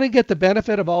you going to get the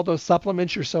benefit of all those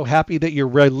supplements you're so happy that you're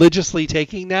religiously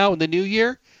taking now in the new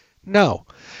year? No.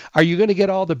 Are you going to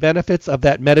get all the benefits of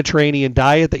that Mediterranean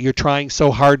diet that you're trying so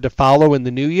hard to follow in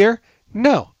the new year?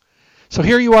 No. So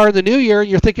here you are in the new year and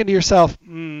you're thinking to yourself,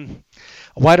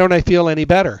 why don't I feel any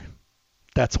better?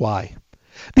 That's why.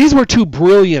 These were 2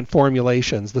 brilliant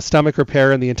formulations, the stomach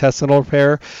repair and the intestinal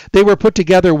repair. They were put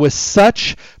together with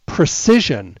such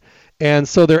precision, and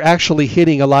so they're actually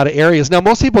hitting a lot of areas. Now,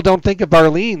 most people don't think of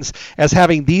Barleans as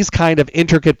having these kind of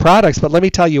intricate products, but let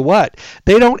me tell you what,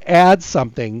 they don't add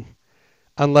something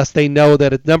unless they know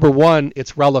that, number one,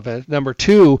 it's relevant. Number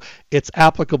two, it's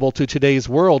applicable to today's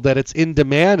world, that it's in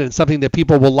demand and something that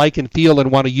people will like and feel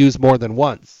and want to use more than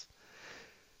once.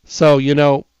 So,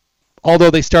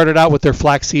 although they started out with their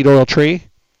flaxseed oil tree,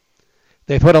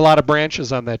 they put a lot of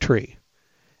branches on that tree.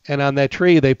 And on that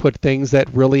tree, they put things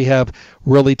that really have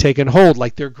taken hold,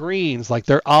 like their greens, like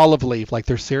their olive leaf, like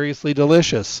they're seriously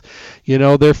delicious.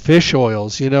 Their fish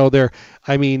oils, their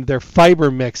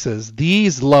fiber mixes,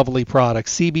 these lovely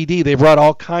products, CBD, they brought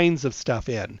all kinds of stuff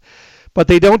in. But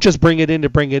they don't just bring it in to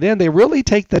bring it in. They really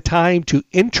take the time to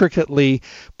intricately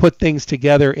put things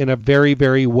together in a very,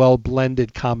 very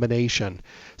well-blended combination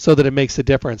so that it makes a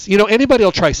difference. Anybody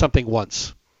will try something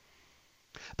once.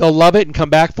 They'll love it and come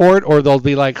back for it, or they'll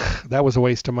be like, that was a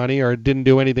waste of money, or it didn't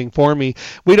do anything for me.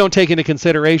 We don't take into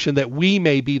consideration that we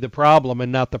may be the problem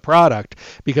and not the product,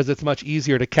 because it's much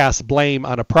easier to cast blame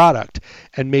on a product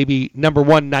and maybe, number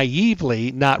one,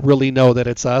 naively not really know that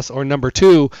it's us, or number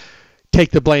two,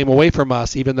 take the blame away from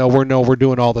us even though we're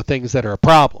doing all the things that are a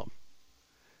problem.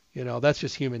 That's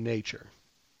just human nature.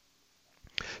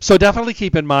 So definitely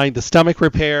keep in mind the stomach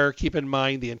repair, keep in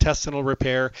mind the intestinal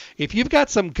repair. If you've got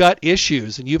some gut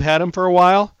issues and you've had them for a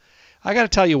while, I got to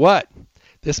tell you what,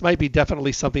 this might be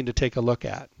definitely something to take a look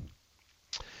at.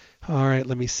 All right,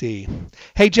 let me see.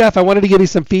 Hey, Jeff, I wanted to give you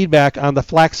some feedback on the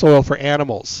flax oil for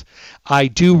animals. I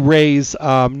do raise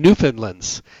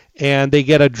Newfoundlands, and they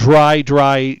get a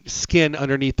dry skin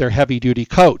underneath their heavy-duty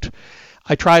coat.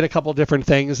 I tried a couple different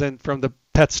things, and from the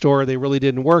pet store, they really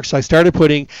didn't work. So I started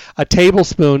putting a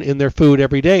tablespoon in their food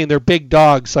every day, and they're big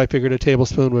dogs, so I figured a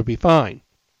tablespoon would be fine.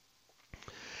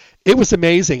 It was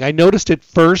amazing. I noticed it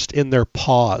first in their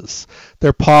paws.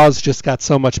 Their paws just got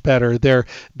so much better.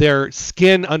 Their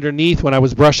skin underneath, when I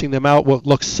was brushing them out,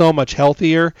 looked so much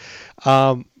healthier.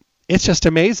 It's just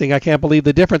amazing. I can't believe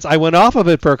the difference. I went off of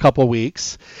it for a couple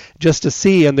weeks just to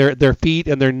see, and their feet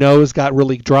and their nose got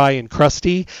really dry and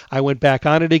crusty. I went back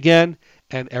on it again,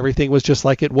 and everything was just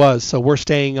like it was. So we're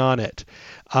staying on it.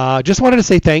 Just wanted to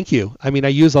say thank you. I mean, I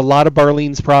use a lot of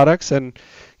Barleans products, and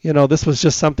this was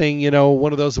just something,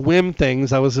 one of those whim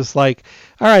things. I was just like,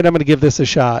 all right, I'm going to give this a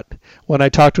shot. When I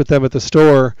talked with them at the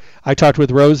store, I talked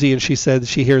with Rosie, and she said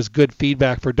she hears good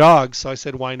feedback for dogs. So I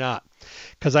said, why not?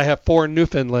 Because I have 4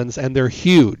 Newfoundlands, and they're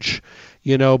huge,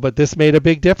 but this made a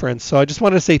big difference. So I just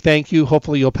want to say thank you.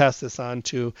 Hopefully you'll pass this on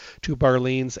to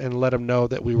Barleans and let them know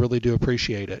that we really do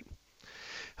appreciate it.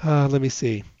 Let me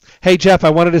see. Hey, Jeff, I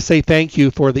wanted to say thank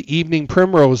you for the evening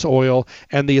primrose oil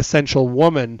and the essential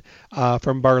woman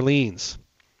from Barlean's.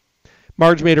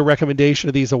 Marge made a recommendation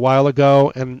of these a while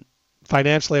ago, and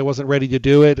financially I wasn't ready to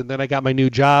do it. And then I got my new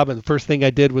job, and the first thing I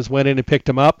did was went in and picked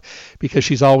them up because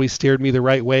she's always steered me the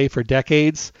right way for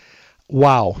decades.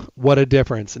 Wow, what a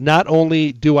difference. Not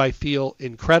only do I feel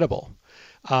incredible,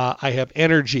 I have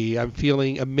energy. I'm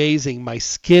feeling amazing. My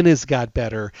skin has got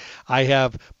better. I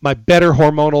have my better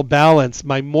hormonal balance.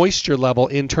 My moisture level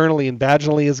internally and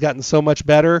vaginally has gotten so much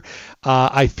better.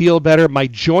 I feel better. My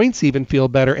joints even feel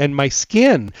better. And my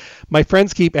skin. My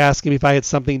friends keep asking me if I had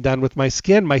something done with my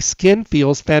skin. My skin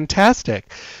feels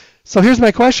fantastic. So here's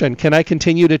my question. Can I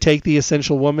continue to take the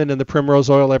Essential Woman and the Primrose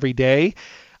Oil every day?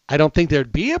 I don't think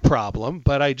there'd be a problem,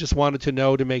 but I just wanted to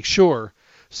know to make sure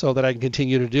so that I can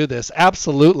continue to do this.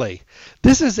 Absolutely.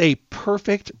 This is a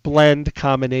perfect blend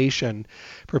combination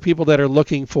for people that are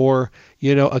looking for,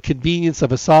 a convenience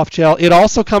of a soft gel. It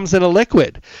also comes in a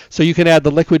liquid, so you can add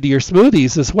the liquid to your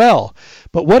smoothies as well.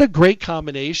 But what a great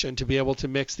combination to be able to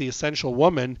mix the Essential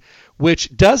Woman,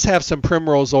 which does have some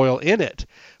primrose oil in it.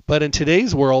 But in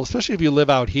today's world, especially if you live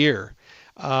out here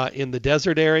in the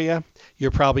desert area,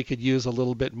 you probably could use a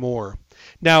little bit more.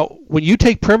 Now, when you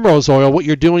take primrose oil, what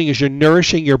you're doing is you're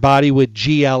nourishing your body with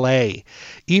GLA.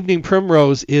 Evening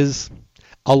primrose is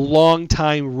a long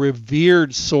time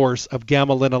revered source of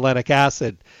gamma-linolenic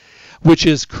acid, which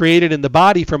is created in the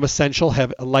body from essential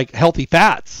healthy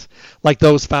fats, like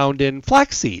those found in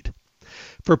flaxseed.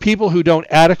 For people who don't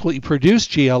adequately produce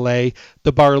GLA,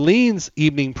 the Barlean's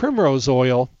evening primrose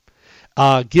oil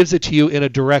gives it to you in a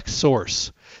direct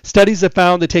source. Studies have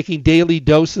found that taking daily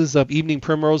doses of evening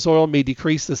primrose oil may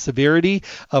decrease the severity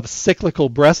of cyclical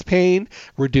breast pain,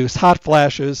 reduce hot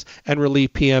flashes, and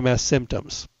relieve PMS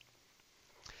symptoms.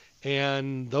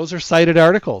 And those are cited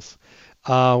articles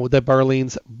that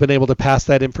Barlean's been able to pass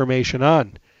that information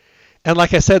on. And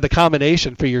like I said, the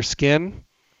combination for your skin,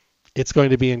 it's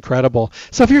going to be incredible.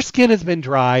 So if your skin has been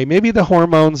dry, maybe the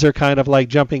hormones are kind of like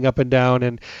jumping up and down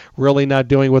and really not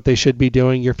doing what they should be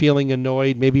doing. You're feeling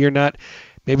annoyed. Maybe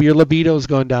your libido's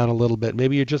gone down a little bit.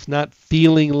 Maybe you're just not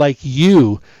feeling like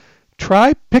you.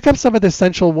 Pick up some of the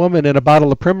Essential Woman and a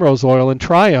bottle of primrose oil and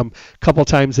try them a couple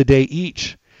times a day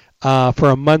each for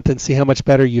a month and see how much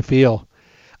better you feel.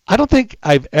 I don't think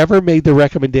I've ever made the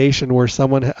recommendation where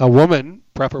a woman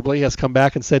preferably, has come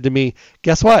back and said to me,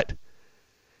 guess what?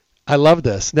 I love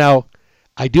this. Now,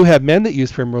 I do have men that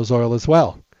use primrose oil as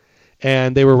well.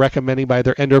 And they were recommending by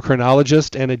their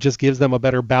endocrinologist, and it just gives them a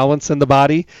better balance in the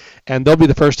body. And they'll be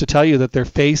the first to tell you that their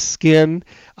face skin,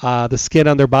 the skin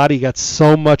on their body got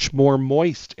so much more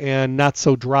moist and not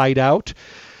so dried out.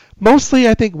 Mostly,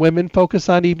 I think women focus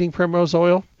on evening primrose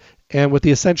oil. And with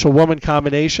the Essential Woman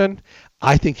combination,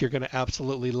 I think you're going to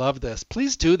absolutely love this.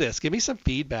 Please do this. Give me some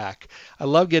feedback. I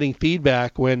love getting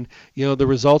feedback when, the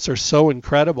results are so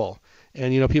incredible.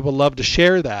 And, people love to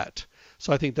share that.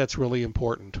 So I think that's really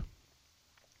important.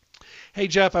 Hey,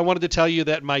 Jeff, I wanted to tell you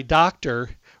that my doctor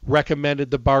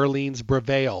recommended the Barlean's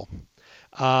Bravail.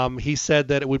 He said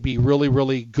that it would be really,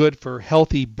 really good for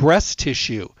healthy breast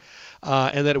tissue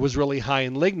and that it was really high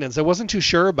in lignans. I wasn't too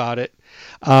sure about it.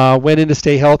 Went in to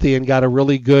stay healthy and got a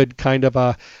really good kind of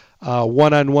a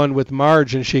one-on-one with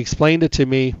Marge, and she explained it to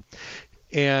me.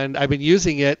 And I've been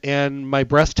using it, and my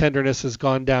breast tenderness has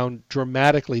gone down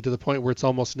dramatically to the point where it's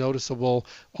almost noticeable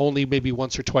only maybe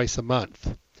once or twice a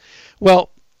month. Well,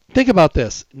 think about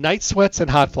this. Night sweats and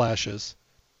hot flashes.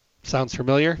 Sounds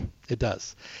familiar? It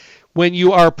does. When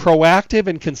you are proactive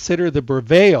and consider the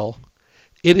Bravail,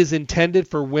 it is intended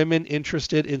for women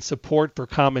interested in support for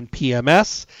common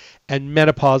PMS and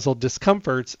menopausal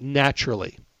discomforts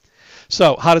naturally.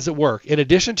 So how does it work? In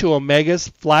addition to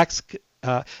omegas,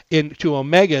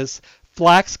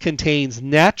 flax contains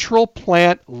natural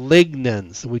plant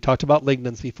lignans. We talked about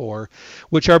lignans before,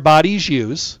 which our bodies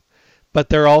use, but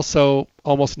they're also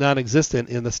almost non-existent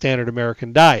in the standard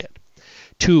American diet,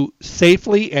 to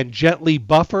safely and gently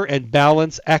buffer and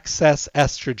balance excess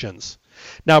estrogens.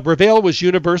 Now, Bravail was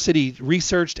university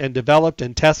researched and developed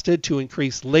and tested to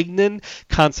increase lignin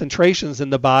concentrations in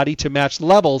the body to match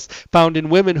levels found in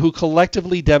women who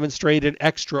collectively demonstrate an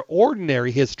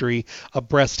extraordinary history of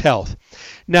breast health.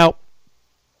 Now,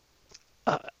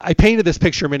 I painted this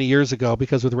picture many years ago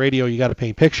because with radio you got to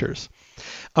paint pictures.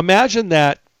 Imagine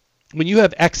that when you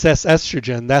have excess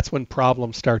estrogen, that's when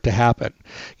problems start to happen.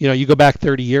 You go back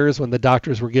 30 years when the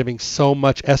doctors were giving so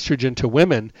much estrogen to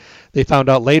women, they found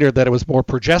out later that it was more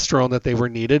progesterone that they were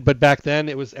needed, but back then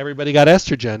it was everybody got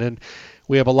estrogen, and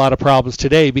we have a lot of problems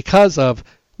today because of,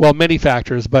 many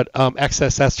factors, but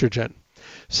excess estrogen.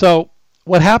 So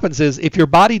what happens is if your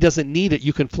body doesn't need it,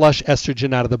 you can flush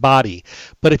estrogen out of the body.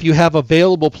 But if you have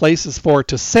available places for it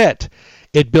to sit,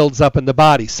 it builds up in the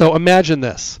body. So imagine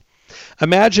this.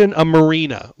 Imagine a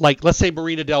marina, like let's say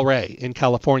Marina Del Rey in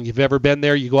California. If you've ever been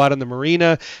there, you go out on the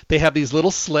marina, they have these little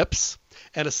slips,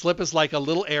 and a slip is like a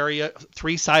little area,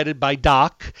 three-sided by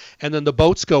dock, and then the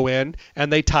boats go in,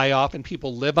 and they tie off, and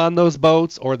people live on those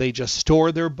boats, or they just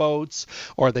store their boats,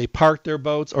 or they park their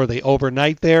boats, or they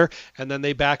overnight there, and then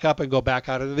they back up and go back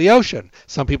out into the ocean.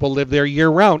 Some people live there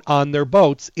year-round on their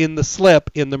boats in the slip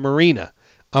in the marina.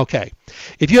 Okay,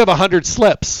 if you have 100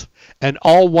 slips, and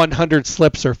all 100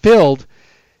 slips are filled,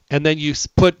 and then you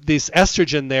put this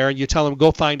estrogen there and you tell them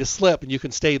go find a slip and you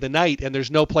can stay the night and there's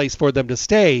no place for them to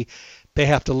stay, they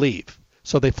have to leave.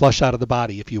 So they flush out of the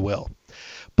body, if you will.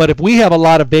 But if we have a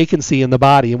lot of vacancy in the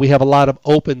body and we have a lot of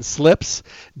open slips,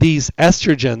 these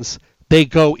estrogens, they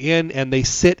go in and they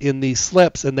sit in these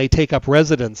slips and they take up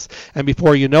residence. And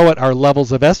before you know it, our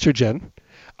levels of estrogen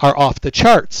are off the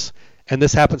charts. And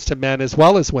this happens to men as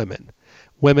well as women.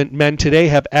 Men today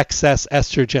have excess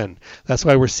estrogen. That's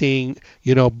why we're seeing,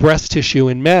 breast tissue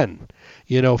in men,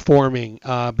 forming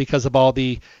because of all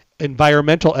the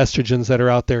environmental estrogens that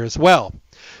are out there as well.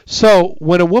 So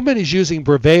when a woman is using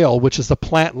Brevale, which is a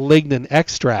plant lignin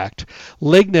extract,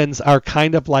 lignins are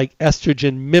kind of like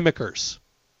estrogen mimickers.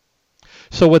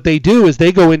 So what they do is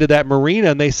they go into that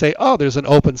marina and they say, oh, there's an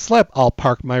open slip. I'll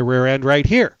park my rear end right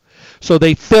here. So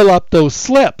they fill up those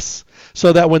slips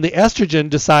so that when the estrogen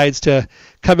decides to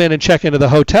come in and check into the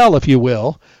hotel, if you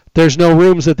will, there's no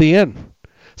rooms at the inn.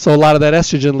 So a lot of that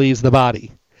estrogen leaves the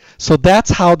body. So that's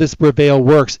how this Brevale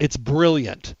works. It's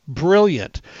brilliant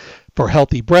for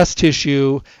healthy breast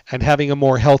tissue and having a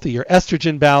more healthier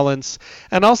estrogen balance,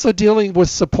 and also dealing with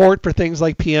support for things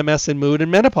like PMS and mood and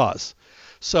menopause.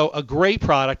 So a great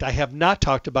product. I have not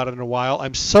talked about it in a while.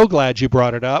 I'm so glad you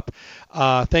brought it up.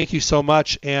 Thank you so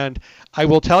much. And I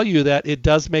will tell you that it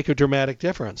does make a dramatic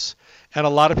difference. And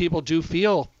a lot of people do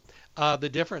feel the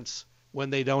difference when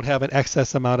they don't have an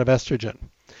excess amount of estrogen.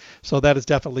 So that is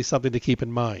definitely something to keep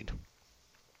in mind.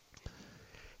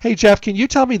 Hey, Jeff, can you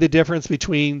tell me the difference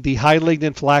between the high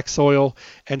lignin flax oil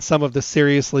and some of the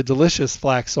Seriously Delicious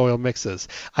flax oil mixes?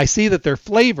 I see that they're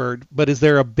flavored, but is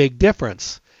there a big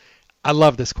difference? I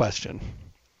love this question.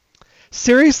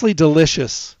 Seriously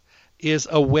Delicious is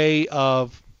a way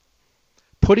of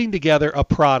putting together a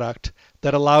product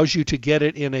that allows you to get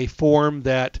it in a form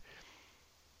that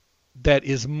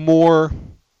is more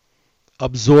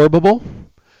absorbable,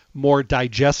 more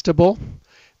digestible,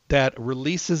 that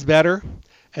releases better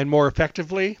and more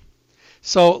effectively.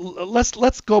 So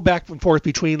let's go back and forth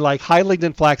between like high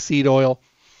lignin flaxseed oil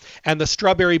and the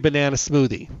strawberry banana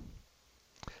smoothie,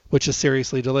 which is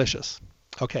Seriously Delicious.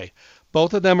 Okay,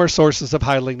 both of them are sources of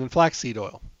high lignin flaxseed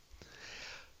oil.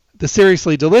 The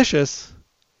Seriously Delicious,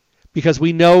 because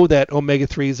we know that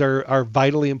omega-3s are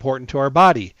vitally important to our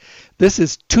body. This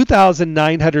is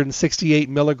 2,968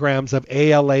 milligrams of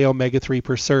ALA omega-3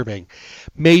 per serving,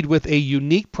 made with a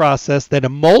unique process that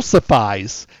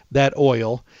emulsifies that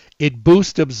oil. It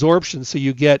boosts absorption so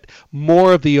you get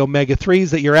more of the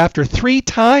omega-3s that you're after, 3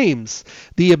 times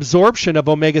the absorption of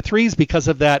omega-3s because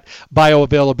of that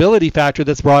bioavailability factor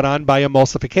that's brought on by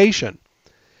emulsification.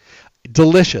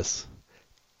 Delicious.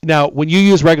 Now, when you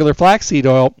use regular flaxseed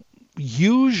oil,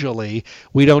 usually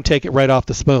we don't take it right off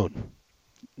the spoon.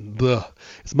 Ugh.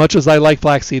 As much as I like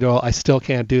flaxseed oil, I still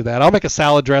can't do that. I'll make a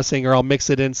salad dressing or I'll mix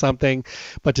it in something,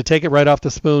 but to take it right off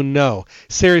the spoon, no.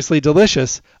 Seriously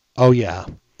Delicious, oh yeah.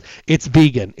 It's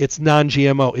vegan, it's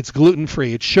non-GMO, it's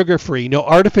gluten-free, it's sugar-free, no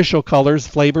artificial colors,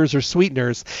 flavors, or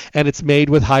sweeteners, and it's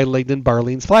made with high lignin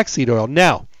Barlean's flaxseed oil.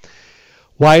 Now,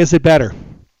 why is it better?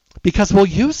 Because we'll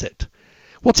use it.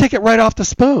 We'll take it right off the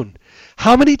spoon.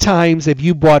 How many times have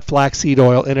you bought flaxseed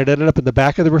oil and it ended up in the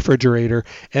back of the refrigerator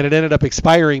and it ended up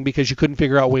expiring because you couldn't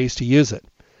figure out ways to use it?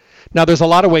 Now, there's a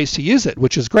lot of ways to use it,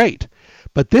 which is great.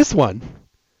 But this one,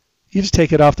 you just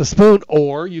take it off the spoon,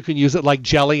 or you can use it like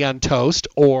jelly on toast,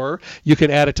 or you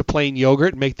can add it to plain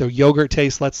yogurt and make the yogurt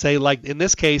taste, let's say, like in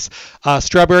this case,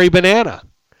 strawberry banana.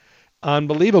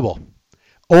 Unbelievable.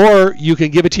 Or you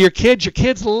can give it to your kids. Your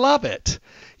kids love it.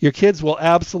 Your kids will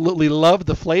absolutely love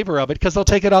the flavor of it because they'll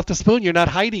take it off the spoon. You're not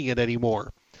hiding it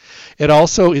anymore. It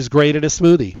also is great in a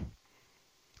smoothie.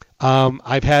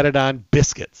 I've had it on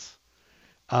biscuits.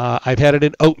 I've had it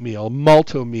in oatmeal,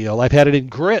 malto-meal. I've had it in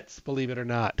grits, believe it or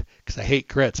not, because I hate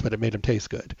grits, but it made them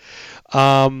taste good.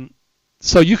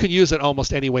 So you can use it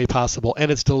almost any way possible,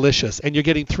 and it's delicious, and you're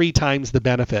getting 3 times the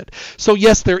benefit. So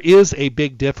yes, there is a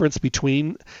big difference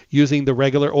between using the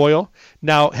regular oil.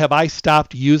 Now, have I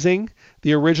stopped using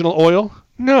the original oil?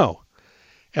 No.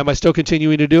 Am I still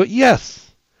continuing to do it?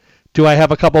 Yes. Do I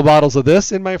have a couple bottles of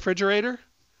this in my refrigerator?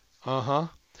 Uh-huh.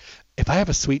 If I have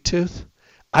a sweet tooth,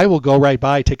 I will go right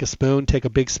by, take a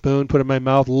big spoon, put it in my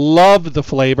mouth, love the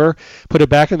flavor, put it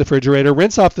back in the refrigerator,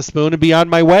 rinse off the spoon, and be on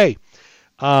my way,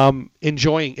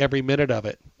 enjoying every minute of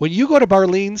it. When you go to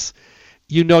Barleans,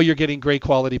 you know you're getting great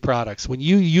quality products. When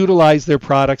you utilize their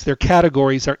products, their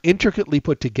categories are intricately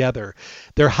put together.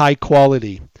 They're high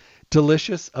quality,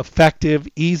 delicious, effective,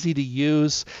 easy to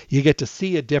use. You get to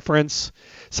see a difference.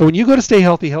 So when you go to Stay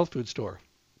Healthy Health Food Store,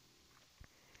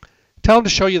 tell them to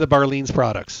show you the Barleans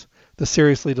products, the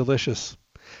Seriously Delicious.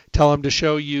 Tell them to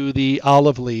show you the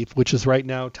olive leaf, which is right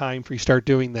now time for you to start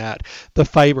doing that. The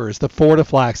fibers, the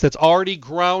FortiFlax, that's already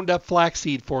ground up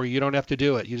flaxseed for you. You don't have to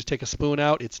do it. You just take a spoon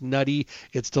out. It's nutty.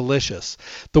 It's delicious.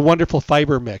 The wonderful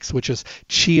fiber mix, which is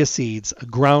chia seeds,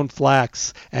 ground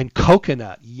flax, and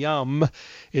coconut. Yum.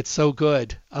 It's so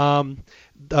good. The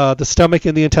stomach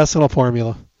and the intestinal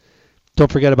formula.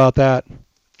 Don't forget about that.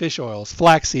 Fish oils,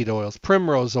 flaxseed oils,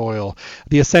 primrose oil,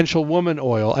 the essential woman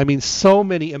oil. I mean, so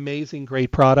many amazing,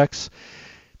 great products.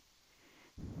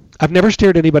 I've never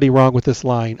steered anybody wrong with this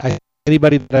line.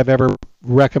 Anybody that I've ever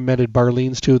recommended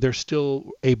Barleans to, they're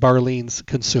still a Barleans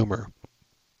consumer.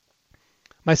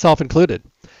 Myself included,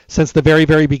 since the very,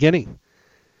 very beginning.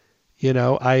 You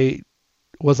know, I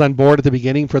was on board at the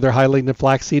beginning for their high lignin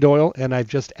flaxseed oil, and I've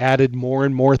just added more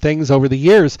and more things over the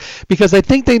years because I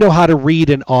think they know how to read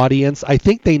an audience. I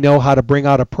think they know how to bring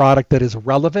out a product that is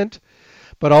relevant,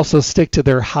 but also stick to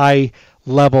their high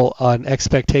level on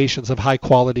expectations of high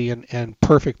quality and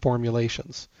perfect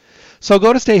formulations. So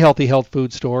go to Stay Healthy Health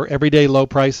Food Store. Everyday low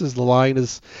prices. The line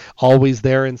is always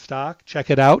there in stock. Check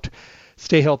it out.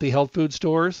 Stay Healthy Health Food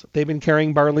Stores. They've been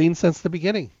carrying Barleans since the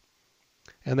beginning.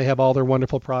 And they have all their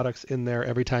wonderful products in there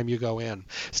every time you go in.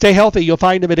 Stay Healthy. You'll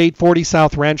find them at 840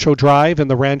 South Rancho Drive in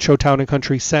the Rancho Town and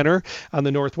Country Center on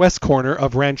the northwest corner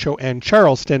of Rancho and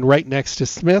Charleston, right next to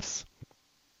Smith's.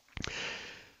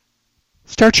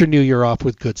 Start your new year off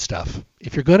with good stuff.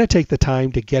 If you're going to take the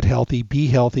time to get healthy, be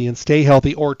healthy, and stay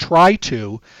healthy, or try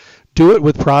to, do it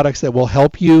with products that will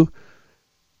help you,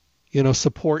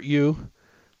 support you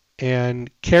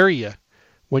and carry you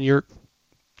when you're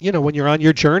on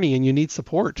your journey and you need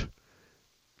support.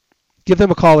 Give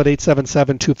them a call at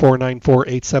 877-2494,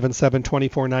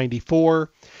 877-2494.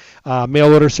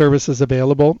 Mail order service is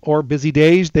available, or busy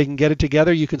days, they can get it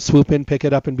together. You can swoop in, pick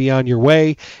it up, and be on your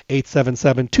way.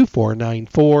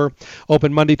 877-2494.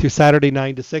 Open Monday through Saturday,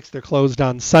 9 to 6. They're closed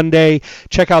on Sunday.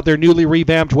 Check out their newly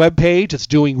revamped webpage. It's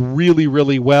doing really,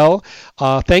 really well.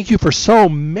 Thank you for so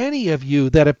many of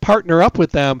you that have partnered up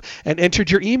with them and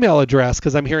entered your email address,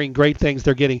 because I'm hearing great things.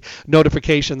 They're getting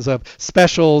notifications of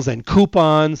specials and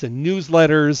coupons and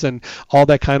newsletters and all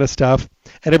that kind of stuff.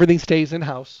 And everything stays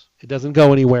in-house. It doesn't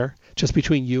go anywhere, just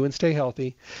between you and Stay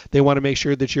Healthy. They want to make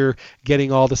sure that you're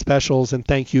getting all the specials, and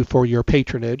thank you for your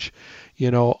patronage,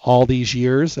 all these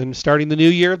years. And starting the new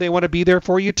year, they want to be there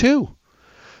for you too.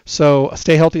 So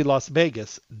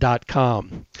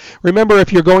stayhealthylasvegas.com. Remember,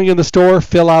 if you're going in the store,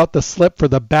 fill out the slip for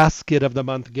the Basket of the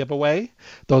Month giveaway.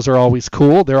 Those are always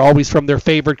cool. They're always from their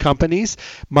favorite companies.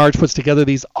 Marge puts together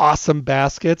these awesome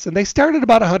baskets, and they start at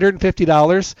about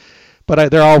 $150.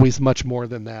 But they're always much more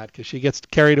than that, because she gets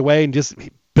carried away and just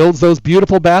builds those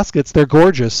beautiful baskets. They're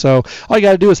gorgeous. So all you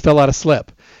got to do is fill out a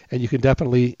slip, and you can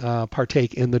definitely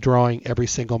partake in the drawing every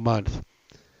single month.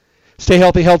 Stay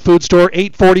Healthy Health Food Store,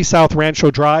 840 South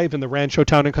Rancho Drive in the Rancho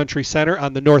Town and Country Center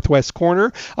on the northwest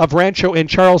corner of Rancho and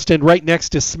Charleston, right next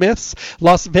to Smith's,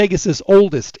 Las Vegas's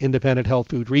oldest independent health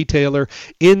food retailer,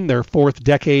 in their 4th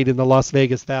decade in the Las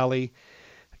Vegas Valley.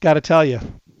 Got to tell you,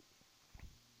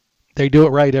 they do it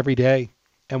right every day.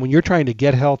 And when you're trying to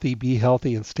get healthy, be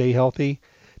healthy, and stay healthy,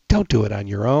 don't do it on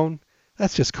your own.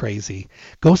 That's just crazy.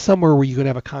 Go somewhere where you can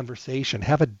have a conversation,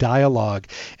 have a dialogue,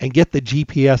 and get the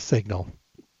GPS signal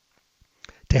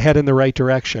to head in the right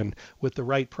direction with the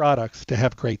right products to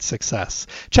have great success.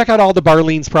 Check out all the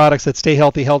Barleans products at Stay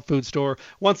Healthy Health Food Store.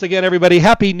 Once again, everybody,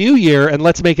 Happy New Year, and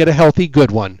let's make it a healthy,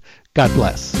 good one. God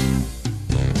bless.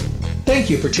 Thank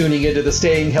you for tuning into the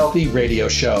Staying Healthy radio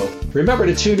show. Remember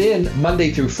to tune in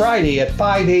Monday through Friday at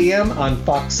 5 a.m. on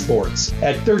Fox Sports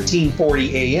at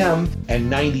 1340 a.m.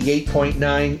 and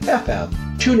 98.9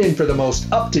 FM. Tune in for the most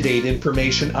up-to-date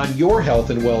information on your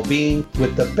health and well-being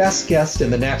with the best guests in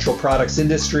the natural products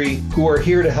industry who are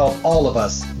here to help all of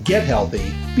us get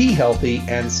healthy, be healthy,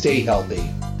 and stay healthy.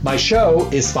 My show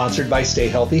is sponsored by Stay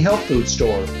Healthy Health Food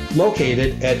Store,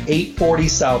 located at 840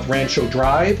 South Rancho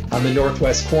Drive on the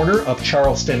northwest corner of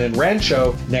Charleston and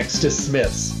Rancho, next to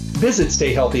Smith's. Visit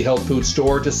Stay Healthy Health Food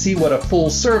Store to see what a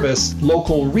full-service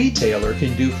local retailer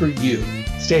can do for you.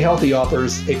 Stay Healthy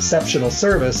offers exceptional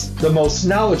service, the most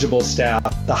knowledgeable staff,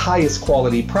 the highest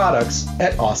quality products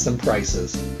at awesome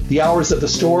prices. The hours of the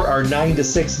store are 9 to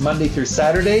 6 Monday through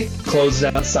Saturday, closed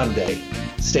on Sunday.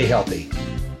 Stay healthy.